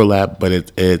some overlap, but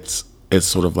it's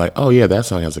sort of like, oh yeah, that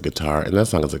song has a guitar and that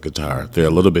song has a guitar. They're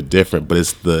a little bit different, but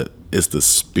it's the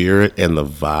spirit and the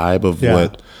vibe of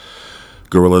what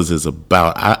Gorillaz is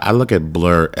about. I look at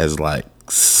Blur as like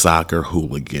soccer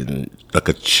hooligan, like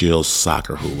a chill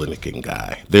soccer hooligan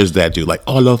guy. There's that dude like,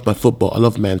 oh, I love my football. I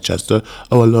love Manchester.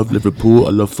 Oh, I love Liverpool. I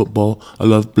love football. I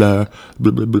love Blur.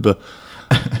 Blah, blah, blah, blah.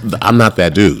 I'm not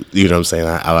that dude. You know what I'm saying?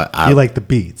 I you like the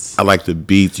beats. I like the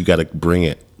beats. You got to bring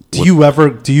it. Do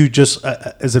you just,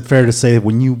 is it fair to say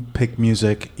when you pick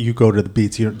music, you go to the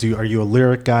beats? Are you a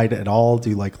lyric guide at all? Do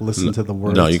you like listen to the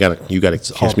words? No, you gotta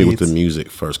catch me with the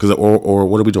music first. Or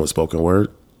what are we doing? Spoken word?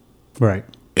 Right.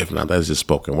 If not, that's just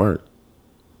spoken word.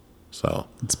 So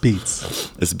it's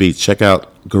beats. It's beats. Check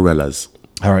out Gorillaz.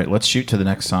 All right, let's shoot to the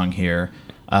next song here.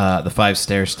 The 5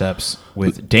 Stair Steps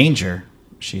with Danger.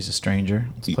 She's a Stranger.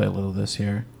 Let's play a little of this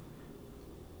here.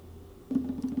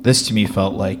 This to me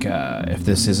felt like if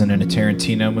this isn't in a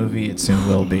Tarantino movie, it soon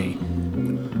will be.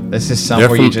 This is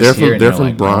somewhere you just hear. They're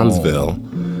from Bronzeville,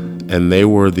 and they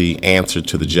were the answer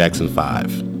to the Jackson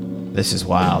 5. This is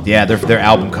wild. Yeah, their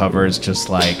album cover is just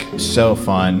like so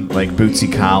fun, like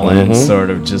Bootsy Collins, sort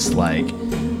of just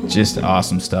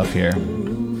awesome stuff here.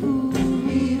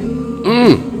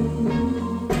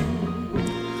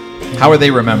 How are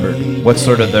they remembered? What's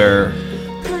sort of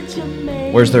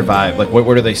where's their vibe? Like,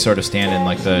 where do they sort of stand in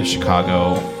like the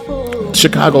Chicago music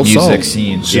soul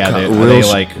scene? Are they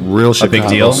like real Chicago a big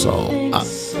deal? Soul.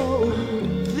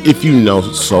 If you know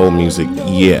soul music,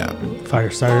 yeah.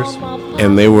 Firestarters.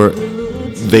 And they were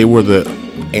the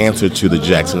answer to the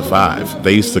Jackson 5.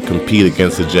 They used to compete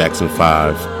against the Jackson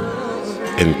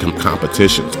 5 in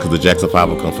competitions because the Jackson 5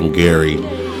 would come from Gary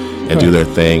and do their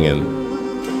thing.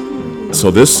 And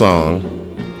so this song,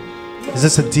 is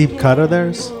this a deep cut of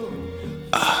theirs?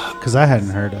 Because I hadn't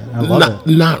heard it. I love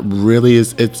it. Not really.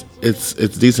 It's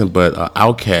decent, but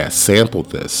Outkast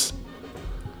sampled this.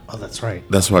 Oh, that's right.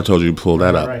 That's why I told you to pull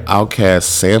that up. Right. Outkast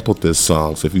sampled this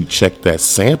song, so if you check that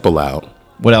sample out.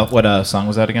 What song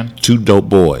was that again? Two Dope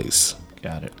Boys.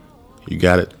 Got it. You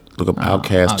got it. Look up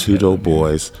Outkast, Two Dope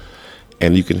Boys,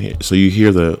 and you can hear. So you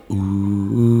hear the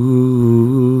ooh.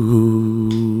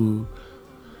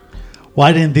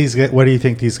 Why didn't these guys? What do you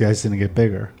think these guys didn't get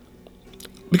bigger?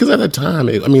 Because at that time,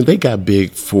 they got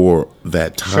big for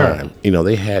that time. Sure. You know,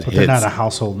 they had hits. They're not a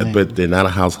household name. But they're not a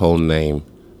household name.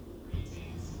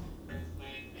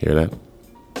 Hear that?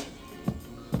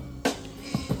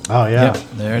 Oh, yeah. Yep,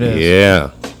 there it is.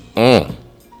 Yeah.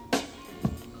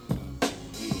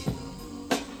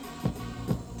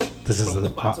 This is the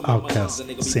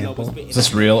Outkast sample. Is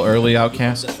this real early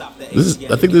Outkast?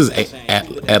 I think this is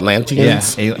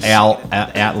Atlanteans. Yeah,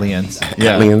 Atlians.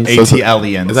 Yeah, Atlians.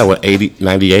 ATLians. Is that what,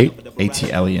 98?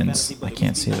 ATLians. I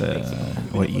can't see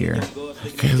what year.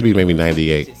 It has to be maybe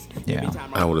 98. Yeah.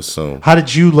 I would assume. How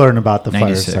did you learn about the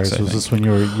Firestarters? Was this when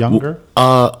you were younger?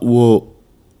 Well,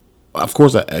 of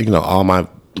course, all my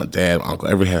dad, my uncle,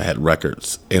 everyone had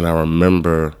records. And I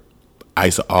remember I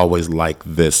used to always like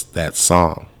that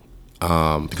song.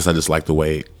 Because I just like the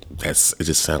way it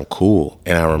just sounded cool.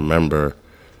 And I remember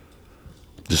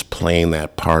just playing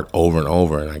that part over and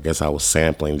over. And I guess I was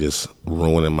sampling, just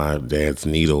ruining my dad's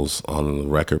needles on the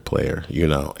record player,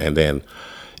 And then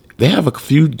they have a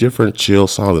few different chill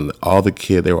songs. And all the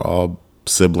kids, they were all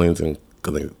siblings and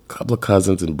a couple of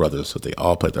cousins and brothers. So they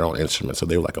all played their own instruments. So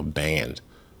they were like a band.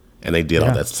 And they did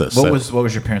all that stuff. What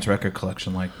was your parents' record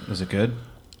collection like? Was it good?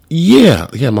 Yeah.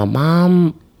 My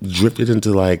mom drifted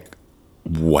into like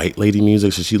white lady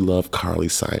music, so she loved Carly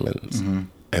Simons, and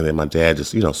then my dad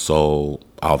just soul,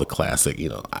 all the classic,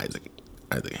 Isaac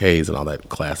Hayes and all that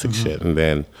classic shit, and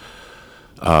then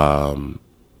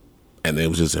it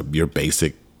was just your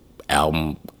basic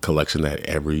album collection that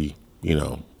every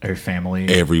family,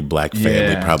 every black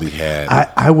family probably had.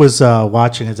 I was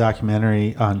watching a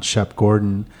documentary on Shep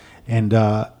Gordon, and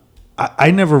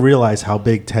I never realized how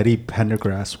big Teddy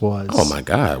Pendergrass was. Oh my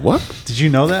God! What? Did you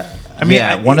know that? I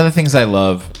mean, one of the things I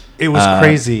love, it was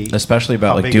crazy, especially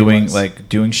about like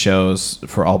doing shows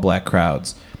for all black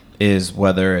crowds, is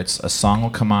whether it's a song will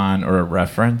come on or a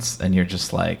reference, and you're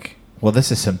just like, well,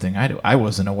 this is something I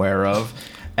wasn't aware of,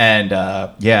 and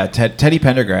Teddy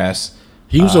Pendergrass.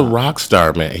 He was a rock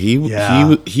star, man. He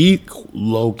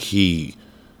low key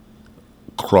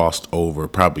crossed over.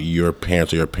 Probably your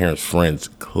parents or your parents' friends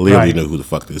clearly knew who the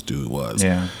fuck this dude was.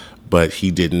 Yeah, but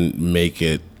he didn't make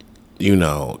it,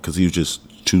 because he was just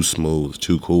too smooth,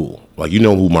 too cool. Like, you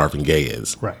know who Marvin Gaye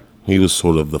is. Right. He was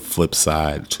sort of the flip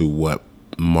side to what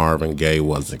Marvin Gaye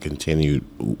was and continued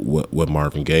what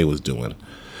Marvin Gaye was doing.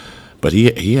 But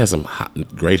he had some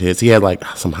great hits. He had like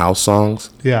some house songs.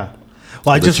 Yeah.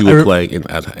 Well, you would play in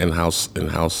house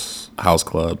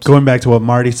clubs. Going back to what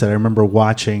Marty said, I remember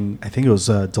watching, I think it was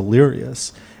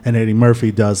Delirious, and Eddie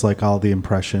Murphy does like all the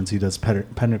impressions. He does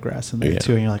Pendergrass in there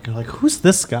too, and you're like, who's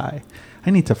this guy?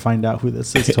 I need to find out who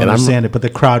this is to understand it. But the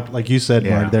crowd, like you said,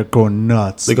 Marty, they're going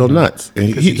nuts. They go nuts. And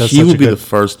he would be the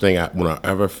first thing when I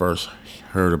ever first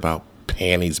heard about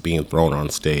panties being thrown on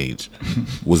stage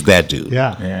was that dude.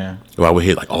 Yeah. Well, I would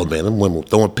hear like, oh man, them women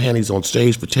throwing panties on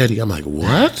stage for Teddy. I'm like,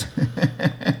 what?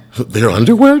 Their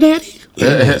underwear, Daddy?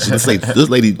 Yeah. So this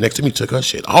lady next to me took her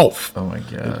shit off. Oh my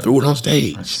God. And threw it on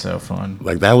stage. That's so fun.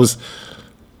 Like that was.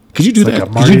 Could you do it's that? Like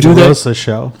a Marty DeRosa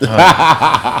show.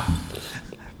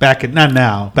 Back in 08.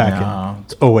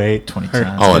 2010.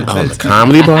 On the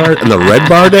comedy bar in the Red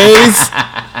Bar days.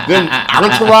 Then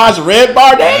Entourage Red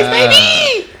Bar days,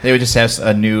 baby. They would just have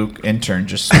a new intern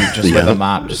just sweep with a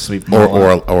mop, just sweep them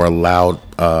or a loud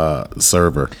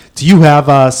server. Do you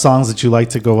have songs that you like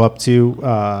to go up to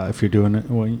if you're doing it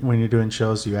when you're doing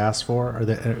shows? You ask for? Are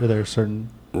there certain?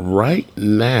 Right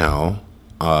now,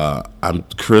 I'm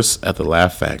Chris at the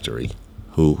Laugh Factory,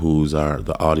 who's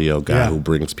the audio guy who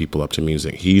brings people up to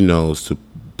music. He knows to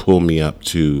pull me up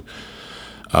to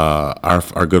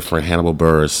our good friend Hannibal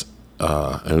Burris,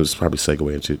 and it's probably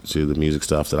segue into the music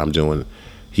stuff that I'm doing.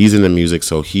 He's into music,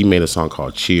 so he made a song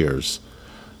called Cheers.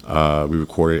 We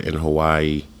recorded it in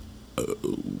Hawaii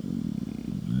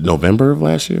November of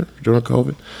last year during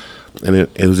COVID. And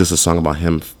it was just a song about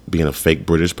him being a fake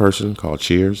British person called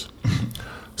Cheers.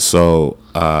 So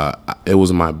it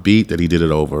was my beat that he did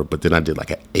it over, but then I did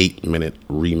like an 8-minute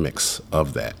remix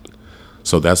of that.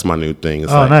 So that's my new thing.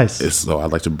 Nice. So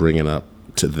I'd like to bring it up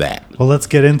to that. Well, let's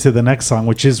get into the next song,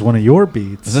 which is one of your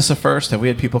beats. Is this a first? Have we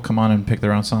had people come on and pick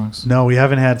their own songs? No, we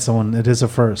haven't had someone. It is a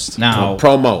first. Now,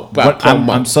 promo.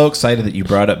 I'm so excited that you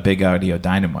brought up Big Audio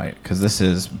Dynamite because this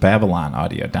is Babylon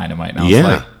Audio Dynamite. And I was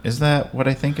like, is that what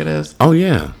I think it is? Oh,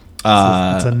 yeah.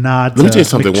 It's a nod. Let me tell you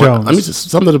something. Let me just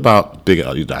something about Big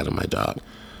Audio Dynamite, dog.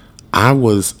 I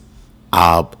was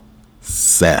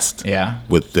obsessed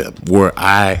with them. Where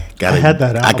I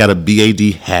got a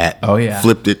BAD hat. Oh yeah,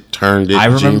 flipped it, turned it. I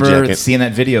remember seeing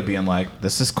that video, being like,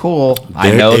 "This is cool." I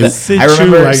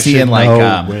remember seeing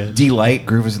like D-Light,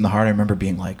 Groove Is in the Heart. I remember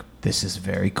being like, "This is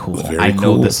very cool. I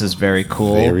know this is very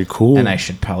cool. Very cool, and I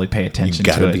should probably pay attention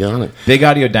to it." You gotta be on it. Big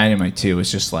Audio Dynamite too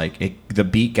was just like the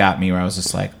beat got me where I was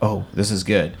just like, "Oh, this is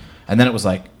good." And then it was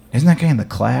like, "Isn't that guy in the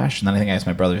Clash?" And then I think I asked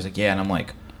my brother, he's like, "Yeah," and I'm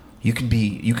like, You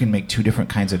can make two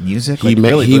different kinds of music. Like, he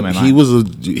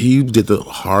did the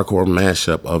hardcore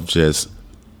mashup of just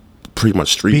pretty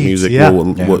much street music,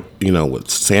 with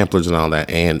samplers and all that,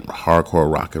 and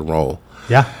hardcore rock and roll.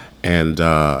 Yeah, and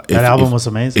that album was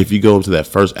amazing. If you go to that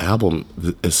first album,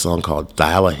 a song called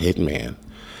 "Dial a Hitman,"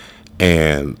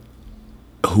 and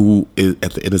who is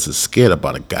at the end is a skit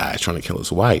about a guy trying to kill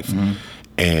his wife,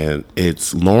 and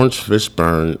it's Lawrence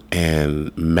Fishburne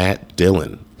and Matt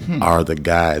Dillon. Are the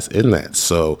guys in that.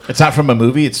 So it's not from a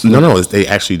movie? They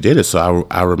actually did it. So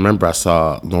I remember I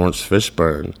saw Lawrence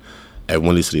Fishburne at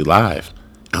Windy City Live.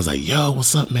 I was like, yo,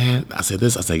 what's up, man? I said,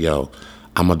 yo,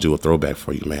 I'm going to do a throwback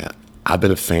for you, man. I've been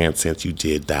a fan since you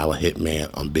did Dial a Hitman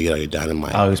on Big Audio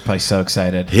Dynamite. Oh, he was probably so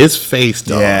excited. His face,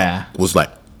 dog, was like,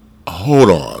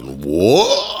 hold on,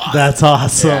 what? That's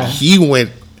awesome. Yeah. He went...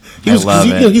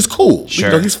 He's cool.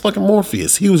 Sure. He's fucking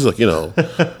Morpheus. He was like, he's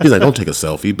like, don't take a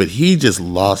selfie. But he just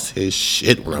lost his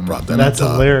shit when I brought that up. That's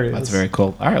hilarious. That's very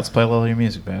cool. All right, let's play a little of your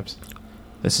music, Babs.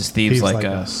 This is Thieves Like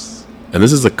Us. And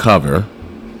this is a cover.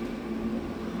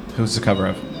 Who's the cover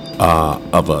of?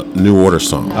 Of a New Order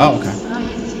song. Oh, okay.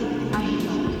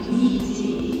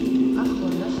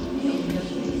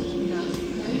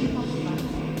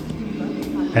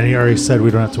 And he already said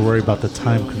we don't have to worry about the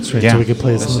time constraint, so we can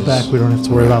play this in the back. We don't have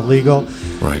to worry about legal.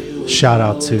 Right. Shout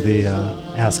out to the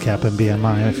ASCAP and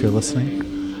BMI if you're listening.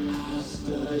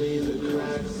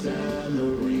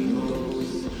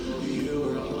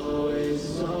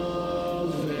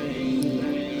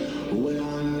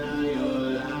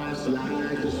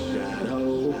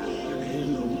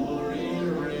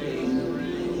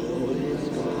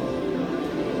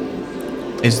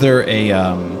 Is there a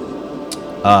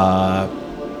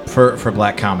for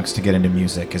black comics to get into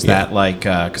music? Is that like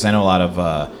because I know a lot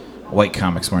of white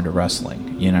comics were into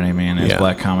wrestling. You know what I mean? As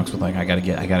black comics with like I gotta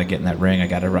get in that ring. I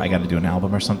gotta do an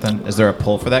album or something. Is there a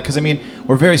pull for that? Because I mean,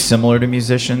 we're very similar to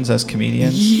musicians as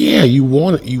comedians. Yeah, you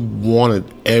want it.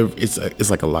 It's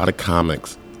like a lot of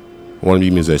comics want to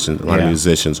be musicians. A lot of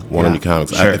musicians want to be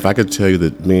comics. Sure. If I could tell you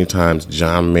that many times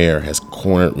John Mayer has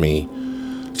cornered me.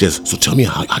 So tell me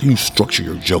how do you structure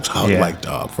your jokes?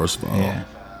 First of all,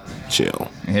 chill.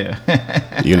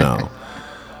 Yeah. You know.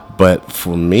 But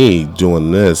for me,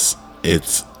 doing this,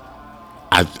 it's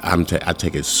I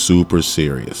take it super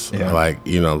serious. Yeah. Like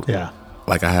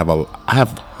like I have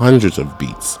hundreds of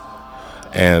beats,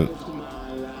 and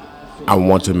I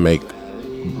want to make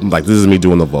like this is me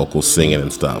doing the vocals, singing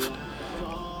and stuff,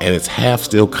 and it's half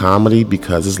still comedy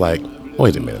because it's like,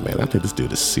 wait a minute, man, I think this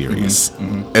dude is serious,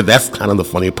 and that's kind of the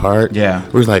funny part. Yeah,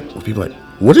 where it's like people are like,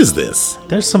 what is this?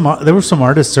 There were some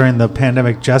artists during the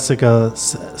pandemic. Jessica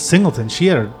Singleton, she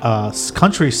had a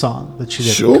country song that she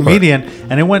did, a comedian,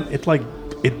 and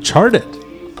it charted.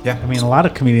 Yeah, I mean, a lot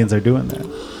of comedians are doing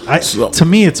that. To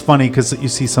me, it's funny because you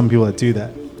see some people that do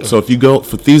that. So if you go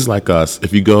for Thieves Like Us,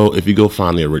 if you go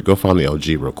find the OG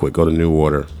real quick, go to New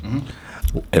Order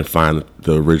and find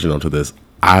the original to this.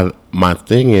 My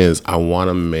thing is I want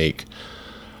to make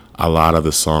a lot of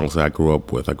the songs that I grew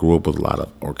up with. I grew up with a lot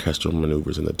of orchestral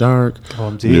maneuvers in the dark,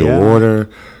 New Order.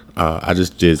 I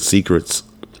just did Secrets.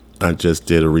 I just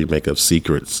did a remake of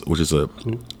Secrets, which is one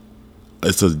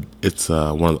of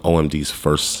the OMD's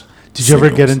first. Did you ever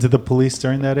get into the Police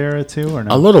during that era too, or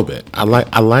no? A little bit. I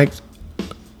liked.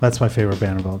 That's my favorite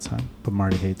band of all time, but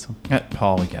Marty hates them.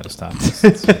 Paul, we got to stop.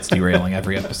 It's derailing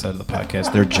every episode of the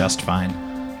podcast. They're just fine.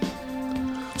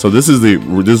 So this is the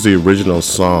original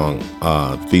song,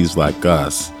 "Thieves Like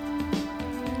Us."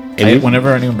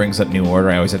 Whenever anyone brings up New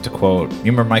Order, I always have to quote. You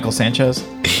remember Michael Sanchez?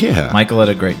 Yeah. Michael had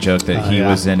a great joke that he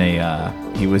was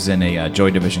in a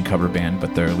Joy Division cover band,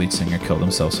 but their lead singer killed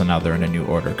himself, so now they're in a New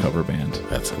Order cover band.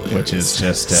 That's hilarious. Which is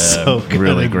just so a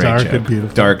really great dark joke. And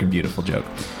beautiful. Dark and beautiful joke.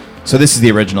 So this is the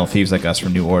original Thieves Like Us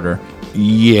from New Order.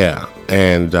 Yeah,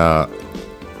 and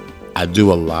I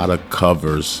do a lot of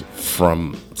covers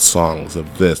from songs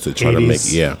of this to try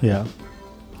 80s. to make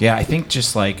Yeah, I think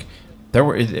just like there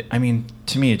were. I mean,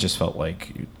 to me, it just felt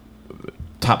like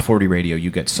top 40 radio. You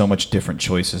get so much different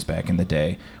choices back in the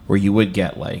day, where you would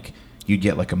get like you'd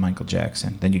get like a Michael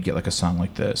Jackson, then you'd get like a song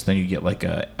like this, then you'd get like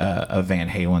a Van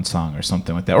Halen song or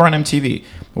something like that, or on MTV,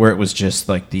 where it was just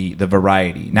like the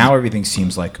variety. Now everything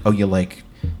seems like, oh, you like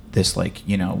this, like,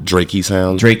 you know, Drakey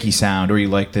sound, or you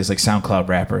like this like SoundCloud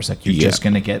rappers, like you're just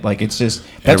gonna get like, it's just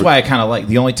that's why I kind of like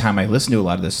the only time I listen to a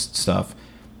lot of this stuff,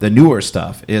 the newer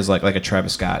stuff, is like a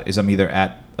Travis Scott, is I'm either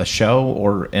at a show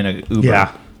or in a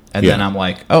Uber, and then I'm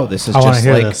like, oh, this is just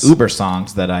like this. Uber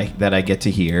songs that I get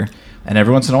to hear, and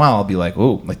every once in a while I'll be like,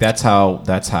 ooh, like that's how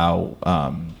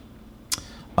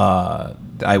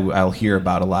I'll hear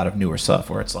about a lot of newer stuff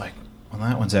where it's like, well,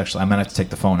 that one's actually, I'm gonna have to take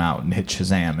the phone out and hit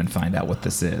Shazam and find out what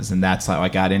this is, and that's how I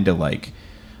got into like,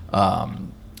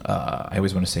 I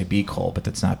always want to say B. Cole, but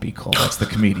that's not B. Cole. That's the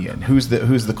comedian. Who's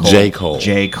the Cole? J. Cole.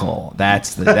 J. Cole.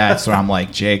 That's where I'm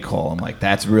like, J. Cole. I'm like,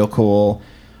 that's real cool.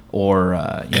 Or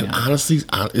honestly,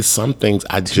 it's some things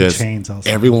I just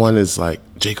everyone is like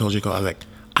J. Cole. I was like,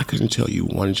 I couldn't tell you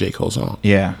one J. Cole song.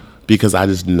 Yeah. Because I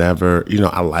just never,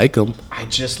 I like him. I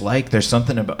just like, there's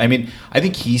something about, I mean, I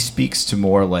think he speaks to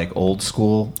more like old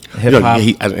school hip hop.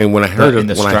 And when I heard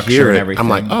it, when I hear it, I'm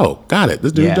like, oh, got it.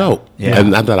 This dude's dope. Yeah. And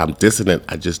not that I'm dissonant,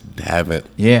 I just haven't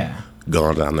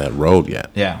gone down that road yet.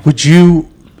 Yeah. Would you,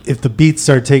 if the beats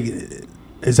start taking,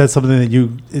 is that something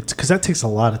that because that takes a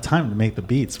lot of time to make the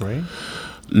beats, right?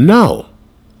 No.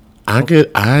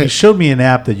 You showed me an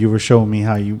app that you were showing me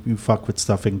how you fuck with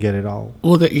stuff and get it all.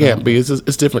 Well, because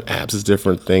it's different apps, it's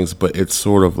different things, but it's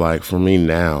sort of like, for me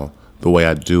now, the way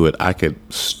I do it, I could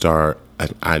start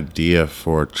an idea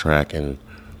for a track in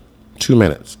 2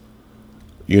 minutes.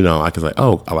 I could say,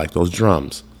 oh, I like those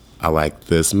drums. I like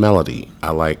this melody.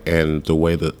 And the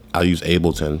way that I use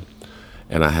Ableton,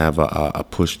 and I have a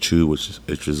push 2, which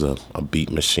is a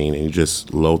beat machine, and you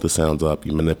just load the sounds up,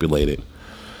 you manipulate it.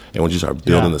 And when you start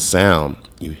building the sound,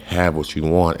 you have what you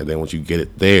want. And then once you get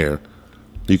it there,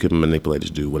 you can manipulate it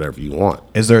to do whatever you want.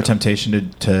 Is there a temptation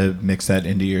to mix that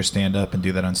into your stand-up and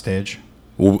do that on stage?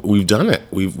 Well, we've done it.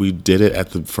 We did it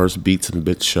at the first Beats and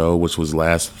Bits show, which was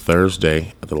last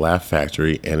Thursday at the Laugh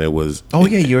Factory. And it was... Oh,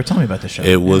 yeah, you were telling me about the show.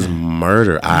 It was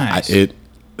murder. Nice.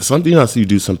 Something else, you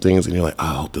do some things and you're like, oh,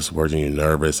 I hope this works, and you're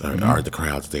nervous. Or the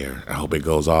crowd's there. I hope it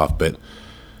goes off. But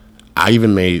I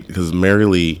even made, because Mary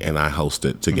Lee and I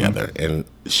hosted together, and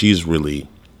she's really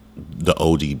the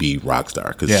ODB rock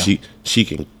star, because she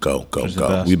can go.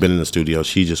 We've been in the studio.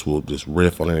 She just will just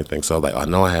riff on anything. So like, I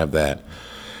know I have that.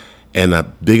 And the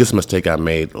biggest mistake I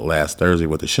made last Thursday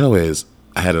with the show is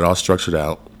I had it all structured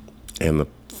out, and the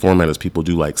format is people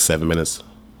do like 7 minutes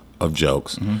of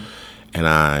jokes, and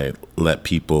I let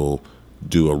people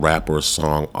do a rap or a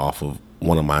song off of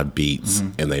one of my beats,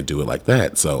 and they do it like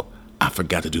that. So I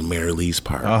forgot to do Mary Lee's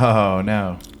part. Oh,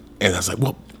 no. And I was like,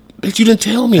 well, bitch, you didn't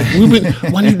tell me.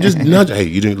 Why didn't you just nudge? Hey,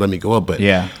 you didn't let me go up. But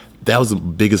that was the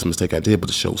biggest mistake I did, but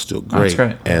the show was still great. That's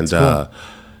great. And cool.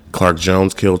 Clark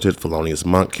Jones killed it. Thelonious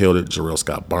Monk killed it. Jarrell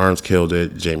Scott Barnes killed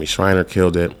it. Jamie Schreiner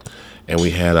killed it. And we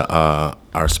had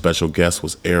our special guest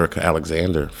was Erica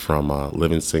Alexander from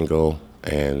Living Single.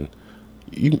 And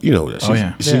you know,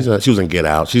 she was in Get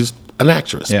Out. She's an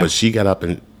actress, but she got up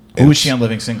and who was she on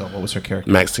Living Single? What was her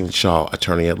character? Maxine Shaw,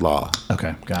 attorney at law.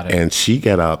 Okay, got it. And she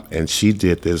got up and she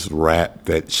did this rap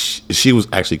that she was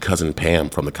actually Cousin Pam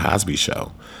from The Cosby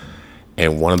Show.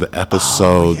 And one of the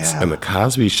episodes in The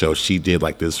Cosby Show, she did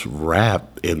like this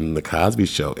rap in The Cosby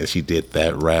Show. And she did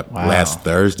that rap last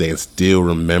Thursday and still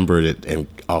remembered it and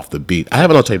off the beat. I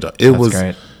haven't no tape though. It was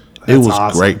great. It was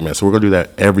awesome. Great, man. So we're going to do that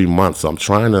every month. So I'm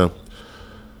trying to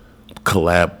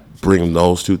bring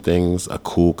those two things, a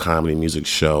cool comedy music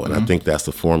show, and I think that's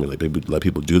the formula. Let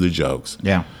people do the jokes,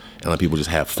 and let people just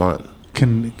have fun.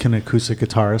 Can acoustic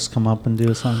guitarists come up and do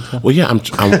a song too? Well, yeah, I want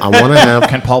to have.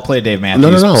 Can Paul play Dave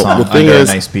Matthews? No. Song the thing is,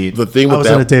 a nice beat. The thing I with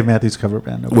was in a Dave Matthews cover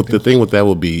band. The thing with that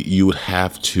would be you would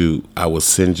have to. I would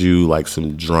send you like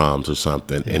some drums or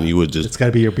something, and you would just. It's got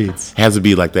to be your beats. Has to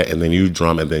be like that, and then you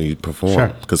drum and then you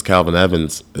perform. Because Calvin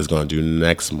Evans is going to do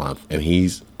next month, and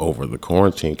he's over the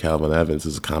quarantine. Calvin Evans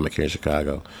is a comic here in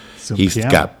Chicago. He's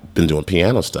been doing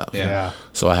piano stuff. Yeah.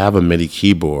 So I have a MIDI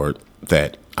keyboard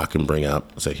that I can bring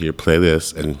up and say, here, play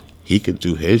this, and he can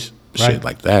do his shit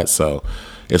like that. So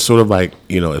it's sort of like,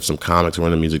 if some comics were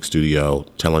in a music studio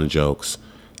telling jokes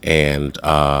and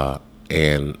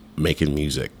making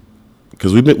music.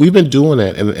 Because we've been doing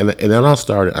that, and then I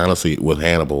started, honestly, with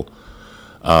Hannibal.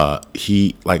 That's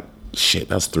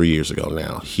 3 years ago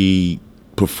now. He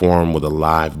performed with a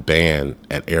live band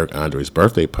at Eric Andre's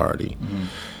birthday party.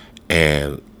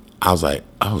 And I was like,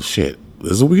 oh, shit,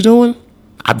 this is what we're doing?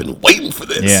 I've been waiting for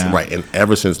this. Yeah. Right. And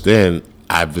ever since then,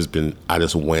 I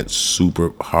just went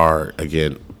super hard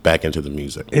again back into the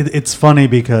music. It's funny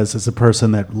because as a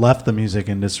person that left the music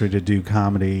industry to do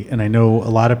comedy, and I know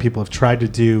a lot of people have tried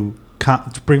to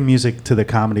bring music to the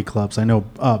comedy clubs. I know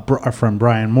our friend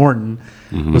Brian Morton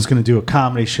was going to do a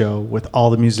comedy show with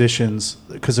all the musicians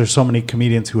because there's so many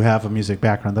comedians who have a music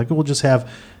background. Like, we'll just have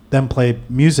them play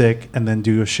music and then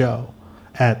do a show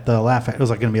at the Laugh Factory. It was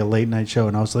like going to be a late night show,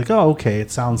 and I was like, oh, okay,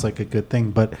 it sounds like a good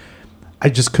thing, but I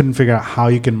just couldn't figure out how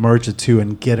you can merge the two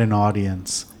and get an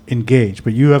audience engaged.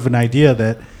 But you have an idea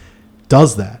that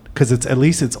does that because at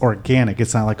least it's organic.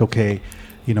 It's not like, okay,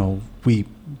 we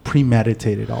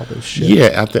premeditated all this shit.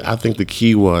 Yeah, I think the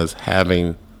key was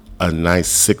having a nice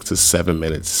 6 to 7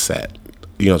 minute set.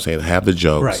 You know what I'm saying? Have the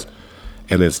jokes,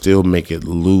 and then still make it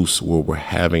loose where we're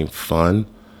having fun.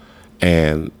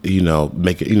 And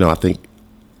make it. I think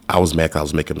I was mad 'cause I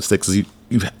was making mistakes.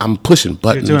 I'm pushing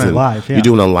buttons. You're doing it live. Yeah. You're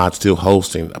doing a lot, still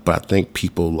hosting. But I think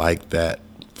people like that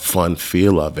fun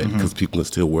feel of it because people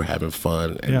we're having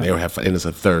fun, and they were having fun. And it's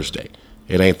a Thursday.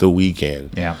 It ain't the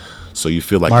weekend. Yeah. So you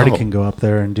feel like Marty can go up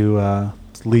there and do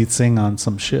lead sing on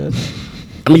some shit.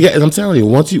 I mean, yeah, I'm telling you,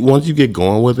 once you get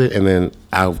going with it, and then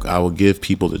I will give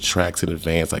people the tracks in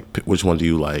advance, like which one do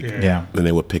you like? Yeah. And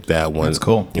they would pick that one. That's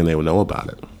cool. And they would know about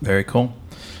it. Very cool.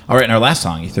 All right, in our last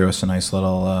song, you threw us a nice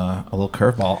little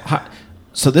curveball.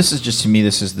 So this is just, to me,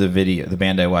 this is the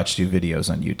band I watch do videos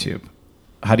on YouTube.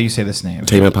 How do you say this name?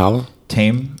 Tame Impala?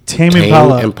 Tame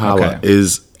Impala. Impala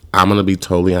is, I'm going to be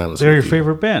totally honest. They're your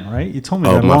favorite band, right? You told me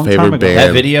that a my long favorite time ago. band.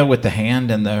 That video with the hand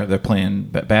and they're playing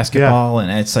basketball, and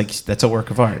it's like, that's a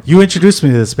work of art. You introduced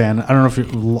me to this band. I don't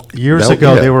know if years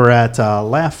ago they were at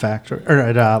Laugh Factory or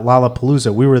at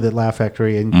Lollapalooza. We were at Laugh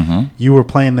Factory, and you were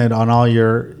playing it on all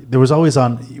your. There was always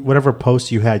on whatever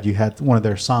post you had one of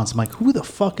their songs. I'm like, who the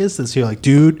fuck is this? You're like,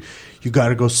 dude, you got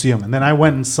to go see them. And then I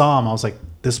went and saw them. I was like,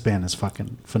 this band is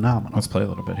fucking phenomenal. Let's play a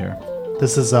little bit here.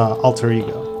 This is Alter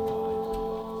Ego.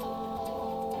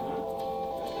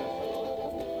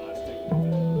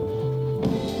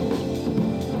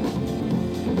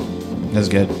 That's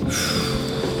good.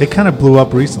 They kind of blew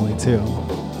up recently too.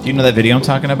 Do you know that video I'm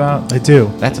talking about? I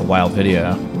do. That's a wild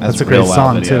video. That's a great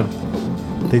song too.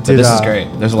 They did. This is great.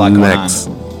 There's a lot going on. Next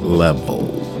level.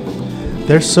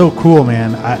 They're so cool,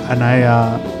 man.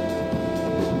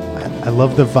 I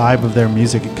love the vibe of their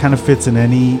music. It kind of fits in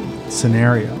any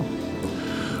scenario.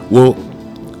 Well,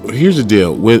 here's the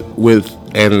deal with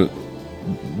and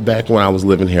back when I was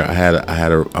living here, I had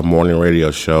a morning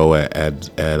radio show at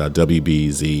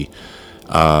WBZ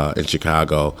in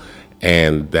Chicago,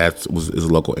 and that is a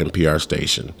local NPR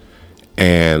station.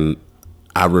 And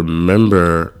I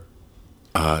remember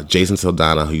Jason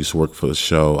Saldana, who used to work for the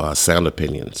show Sound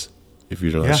Opinions. If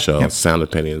you know the show, Sound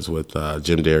Opinions with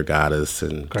Jim DeRogatis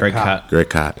and Greg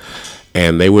Kot.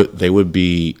 And they would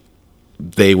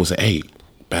say, "Hey,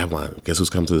 Babylon, guess who's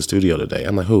coming to the studio today?"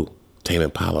 I'm like, "Who?" Tame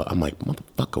Impala. I'm like,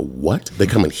 "Motherfucker, what? They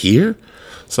coming here?"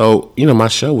 So, my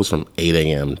show was from 8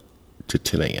 a.m. to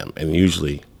 10 a.m. And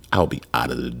usually I'll be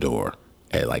out of the door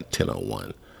at like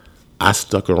 10:01. I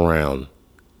stuck around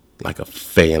like a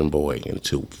fanboy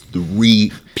until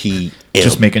 3 p.m.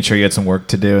 Just making sure you had some work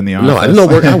to do in the office. No, I didn't know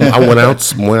work. I went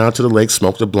out to the lake,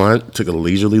 smoked a blunt, took a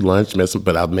leisurely lunch,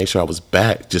 but I made sure I was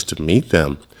back just to meet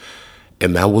them.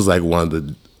 And that was like one of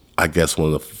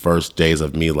the first days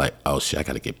of me like, oh shit, I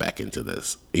got to get back into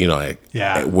this.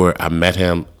 Where I met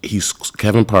him,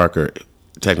 Kevin Parker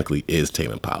technically is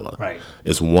Tame Impala. Right.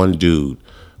 It's one dude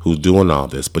who's doing all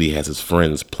this, but he has his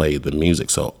friends play the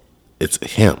music. So it's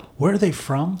him. Where are they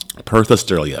from? Perth,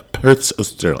 Australia.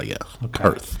 Okay.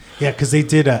 Perth. Yeah, because they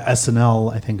did a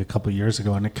SNL, I think, a couple of years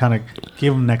ago, and it kind of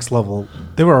gave them next level.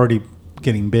 They were already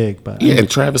getting big, but yeah, and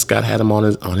Travis Scott had him on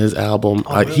his album.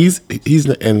 Oh, really? He's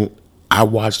and I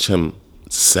watched him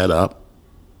set up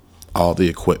all the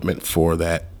equipment for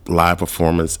that live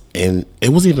performance, and it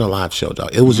wasn't even a live show,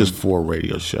 dog. It was just for a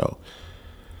radio show,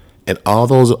 and all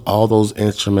those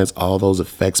instruments, all those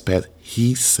effects pads,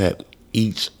 he set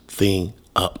each thing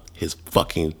up his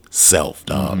fucking self,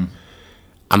 dog.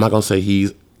 I'm not gonna say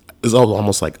it's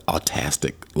almost like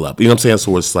autistic level. You know what I'm saying?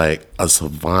 So it's like a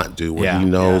savant dude where he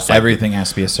knows like everything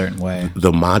has to be a certain way.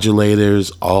 The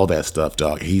modulators, all that stuff,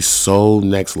 dog. He's so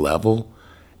next level.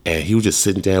 And he was just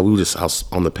sitting down. We were just out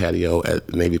on the patio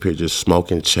at Navy Pier, just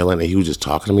smoking, chilling, and he was just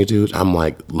talking to me, dude. I'm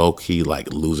like low key,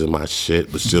 like losing my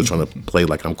shit, but still trying to play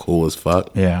like I'm cool as fuck.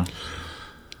 Yeah.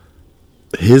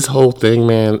 His whole thing,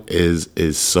 man,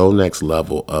 is so next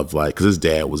level of like, because his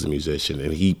dad was a musician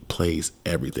and he plays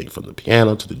everything from the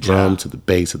piano to the drum to the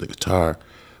bass to the guitar,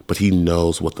 but he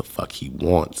knows what the fuck he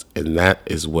wants, and that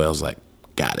as well is like,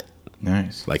 got it.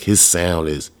 Nice. Like his sound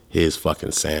is his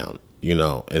fucking sound.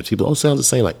 And people, sounds the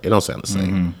same. Like, it don't sound the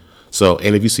same. So,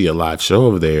 and if you see a live show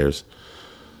of theirs,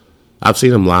 I've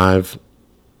seen them live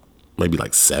maybe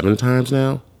like 7 times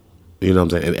now. You know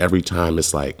what I'm saying? And every time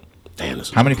it's like, damn,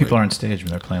 this How many people are on stage when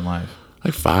they're playing live?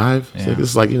 Like 5. Yeah. So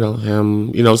it's like,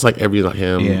 him, it's like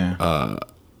him, Yeah.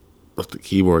 the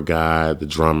keyboard guy, the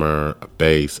drummer, a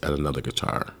bass, and another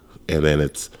guitar. And then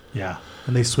it's... Yeah.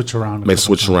 And they switch around. They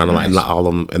switch around a lot, and all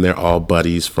of them, and they're all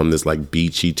buddies from this like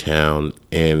beachy town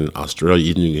in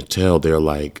Australia. You can tell they're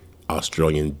like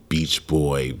Australian beach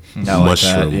boy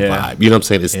mushroom vibe. You know what I'm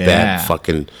saying? It's that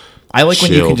fucking. I like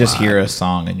when you can just vibe. Hear a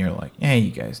song and you're like, "Hey,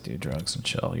 you guys do drugs and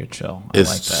chill. You're chill." I It's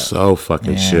like that. so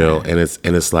fucking chill, and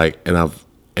it's like,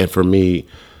 and for me,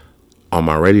 on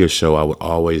my radio show, I would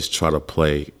always try to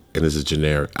play, and this is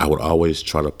generic. I would always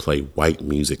try to play white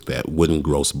music that wouldn't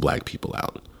gross black people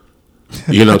out.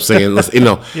 You know what I'm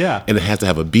saying? Yeah. And it has to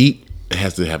have a beat. It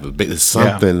has to have a beat. It's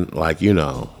something like,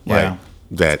 like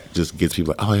that just gets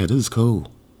people like, oh yeah, this is cool.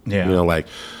 Yeah. Like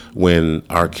when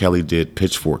R. Kelly did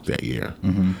Pitchfork that year.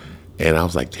 And I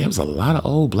was like, damn, there's a lot of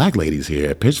old black ladies here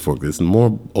at Pitchfork. There's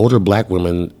more older black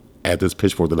women at this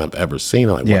Pitchfork than I've ever seen.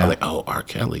 I'm like, oh, R.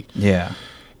 Kelly. Yeah.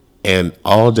 And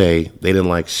all day, they didn't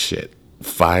like shit.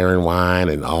 Fire and Wine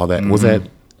and all that. Was that?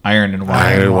 Iron and Wine.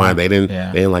 Iron and Wine. They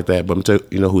didn't like that. But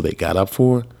who they got up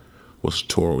for was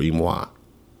Toro y Moi.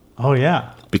 Oh,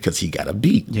 yeah. Because he got a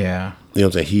beat. Yeah. You know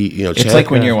what I'm saying? It's Chad, like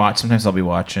when you're watching, sometimes I'll be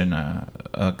watching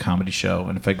a comedy show,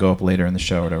 and if I go up later in the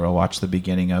show or whatever, I'll watch the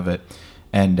beginning of it,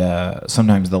 and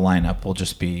sometimes the lineup will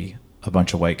just be a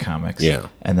bunch of white comics. Yeah.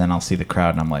 And then I'll see the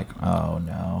crowd, and I'm like, oh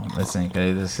no, this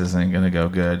isn't gonna go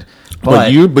good.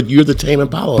 But you're the Tame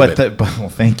Impala. Well,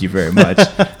 thank you very much.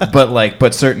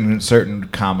 but certain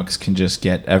comics can just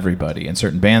get everybody, and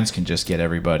certain bands can just get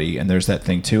everybody, and there's that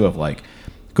thing too of like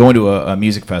going to a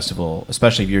music festival,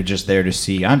 especially if you're just there to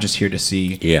see. I'm just here to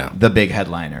see the big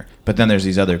headliner, but then there's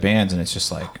these other bands, and it's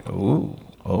just like, oh,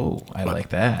 I like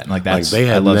that, and like that's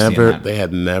like they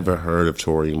had never heard of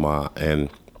Tori Ma, and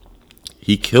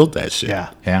he killed that shit.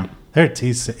 Yeah.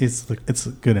 It's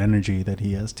good energy that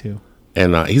he has too.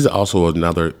 And he's also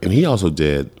and he also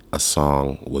did a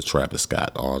song with Travis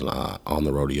Scott on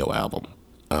the Rodeo album,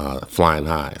 Flying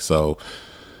High. So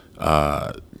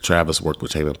Travis worked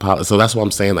with Tame Impala. So that's what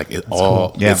I'm saying. Like it's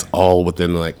all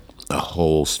within like a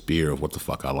whole sphere of what the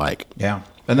fuck I like. Yeah.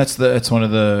 And it's one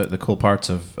of the cool parts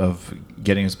of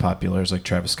getting as popular as like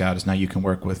Travis Scott is now you can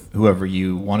work with whoever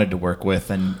you wanted to work with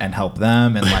and help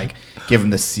them and like give them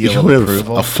the seal of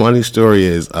approval. A funny story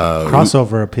is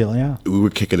crossover appeal. Yeah, we were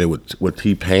kicking it with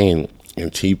T-Pain,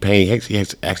 and T-Pain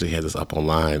actually had this up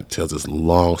online. Tells this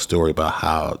long story about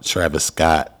how Travis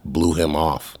Scott blew him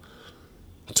off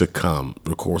to come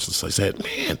record. So he said,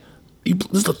 "Man,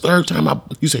 this is the third time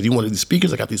you said you wanted these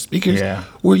speakers. I got these speakers. Yeah.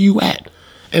 Where you at?"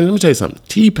 And let me tell you something.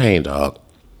 T-Pain, dog.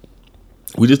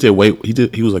 We just did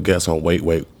He was a guest on Wait,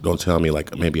 Don't Tell Me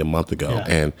like maybe a month ago,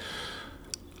 and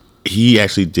he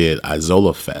actually did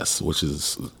Isola Fest, which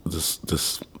is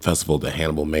this festival that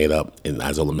Hannibal made up in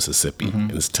Isola, Mississippi, in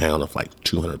this town of like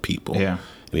 200 people. Yeah,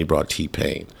 and he brought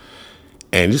T-Pain,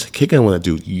 and just kicking with that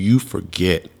dude, you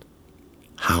forget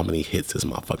how many hits this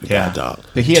motherfucker got, dog.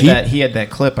 But he had that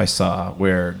clip I saw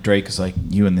where Drake is like,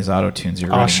 "You and these auto tunes,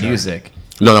 you're writing music."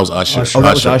 No, that was Usher. Oh,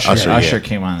 that was Usher. Usher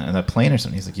came on the plane or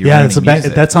something. He's like,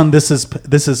 that's on This Is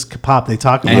Pop. They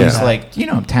talk about and he's like,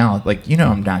 I'm talented. Like,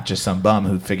 I'm not just some bum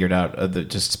who figured out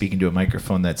just speaking to a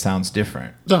microphone that sounds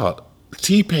different. Dog,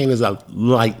 T-Pain is out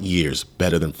light years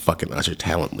better than fucking Usher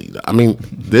talently. I mean,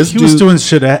 he was doing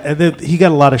shit. He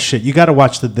got a lot of shit. You got to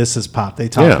watch the This Is Pop. They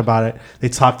talk about it. They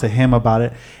talk to him about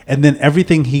it, and then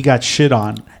everything he got shit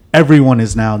on, everyone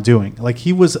is now doing. Like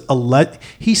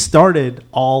he started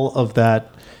all of that,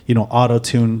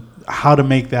 auto-tune, how to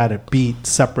make that a beat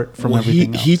separate from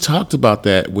everything else. He talked about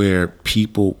that where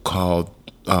people called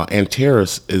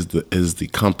Antares is the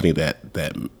company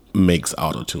that makes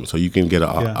auto-tune. So you can get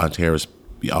an Antares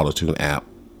auto-tune app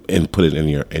and put it in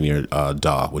your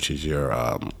DAW, which is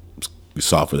your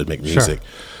software that make music.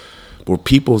 Sure. Where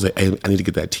people say, "Hey, I need to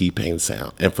get that T-Pain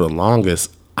sound," and for the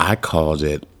longest, I called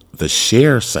it the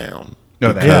Cher sound.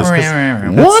 No,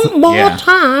 one more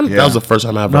time. Yeah. That was the first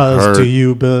time I ever heard. Do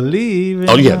you believe?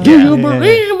 Do you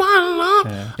believe my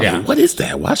love? Yeah. Like, what is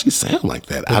that? Why she sound like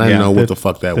that? I didn't know what the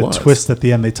fuck that was. The twist at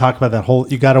the end. They talk about that whole.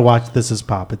 You got to watch This Is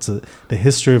Pop. It's the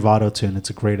history of autotune.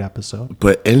 It's a great episode.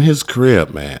 But in his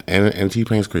crib, man, and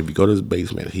T-Pain's crib, you go to his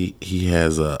basement. He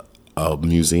has a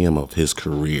museum of his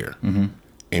career, and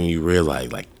you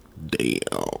realize, like, damn.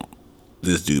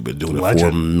 This dude been doing it for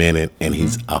a minute, and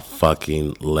he's a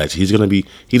fucking legend.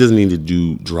 He doesn't need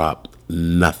to drop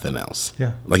nothing else.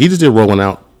 Yeah. Like, he just did Rolling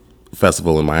Out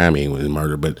Festival in Miami with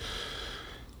Murder, but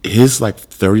his, like,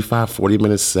 35,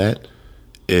 40-minute set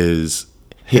is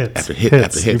hit after hit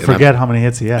after hit. You forget how many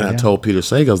hits he had. And I told Peter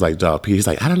Sagal, I was like, dog, Peter, he's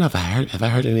like, I don't know if have I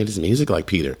heard any of this music like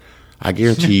Peter. I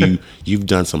guarantee you, you've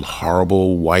done some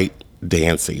horrible white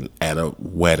dancing at a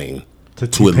wedding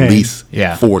to at least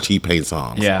 4 T-Pain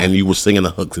songs. Yeah. And you were singing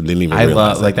the hooks and didn't even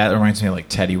realize that. Like, that reminds me of like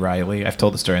Teddy Riley. I've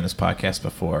told the story on this podcast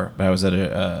before, but I was at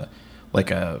a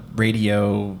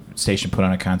radio station put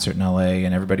on a concert in LA,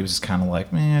 and everybody was just kind of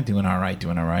like, doing all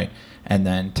right. And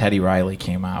then Teddy Riley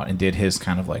came out and did his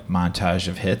kind of like montage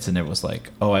of hits, and it was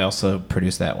like, oh, I also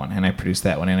produced that one, and I produced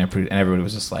that one, and everybody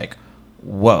was just like,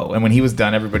 whoa. And when he was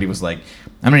done, everybody was like,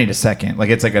 I'm gonna need a second.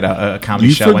 Like, it's like a comedy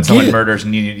show when someone murders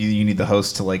and you need the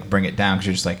host to like bring it down, because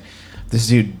you're just like, this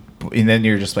dude. And then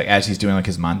you're just like, as he's doing like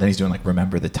his then he's doing like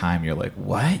Remember the Time. You're like,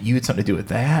 what? You had something to do with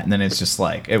that? And then it's just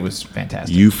like, it was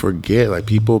fantastic. You forget, like,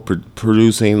 people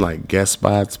producing like guest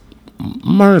spots,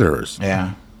 murderers.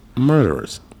 Yeah,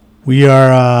 murderers. We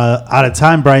are out of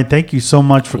time, Brian. Thank you so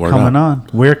much for coming on.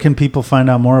 Where can people find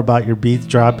out more about your beats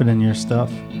dropping and your stuff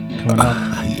coming up?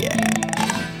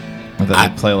 I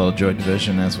play a little Joy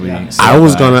Division as we. I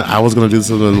was gonna do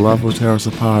something. Love will tear us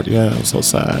apart. Yeah, I'm so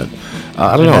sad.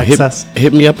 I don't know.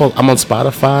 Hit me up. I'm on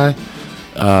Spotify.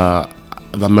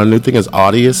 My new thing is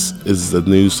Audius. Is the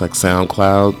new like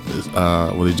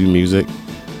SoundCloud where they do music,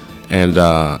 and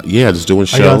just doing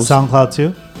shows. Are you on SoundCloud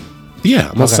too? Yeah,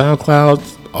 I'm on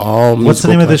SoundCloud. What's the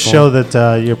name of this show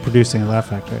that you're producing at Laugh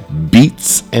Factory?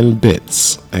 Beats and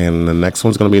Bits, and the next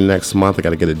one's going to be next month. I got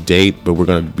to get a date, but we're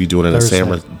going to be doing it in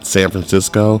San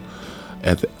Francisco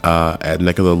at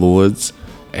Neck of the Woods,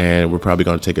 and we're probably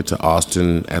going to take it to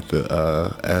Austin at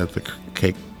the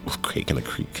Cake in the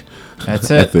Creek.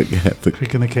 That's it. at the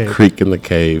Creek in the Cave. Creek in the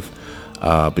Cave.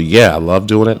 But yeah, I love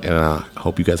doing it, and I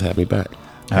hope you guys have me back.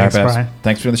 Thanks, Brian.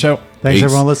 Thanks for doing the show. Thanks,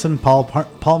 everyone. Listen,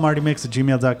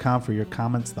 paulmartymix@gmail.com for your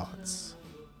comments, thoughts.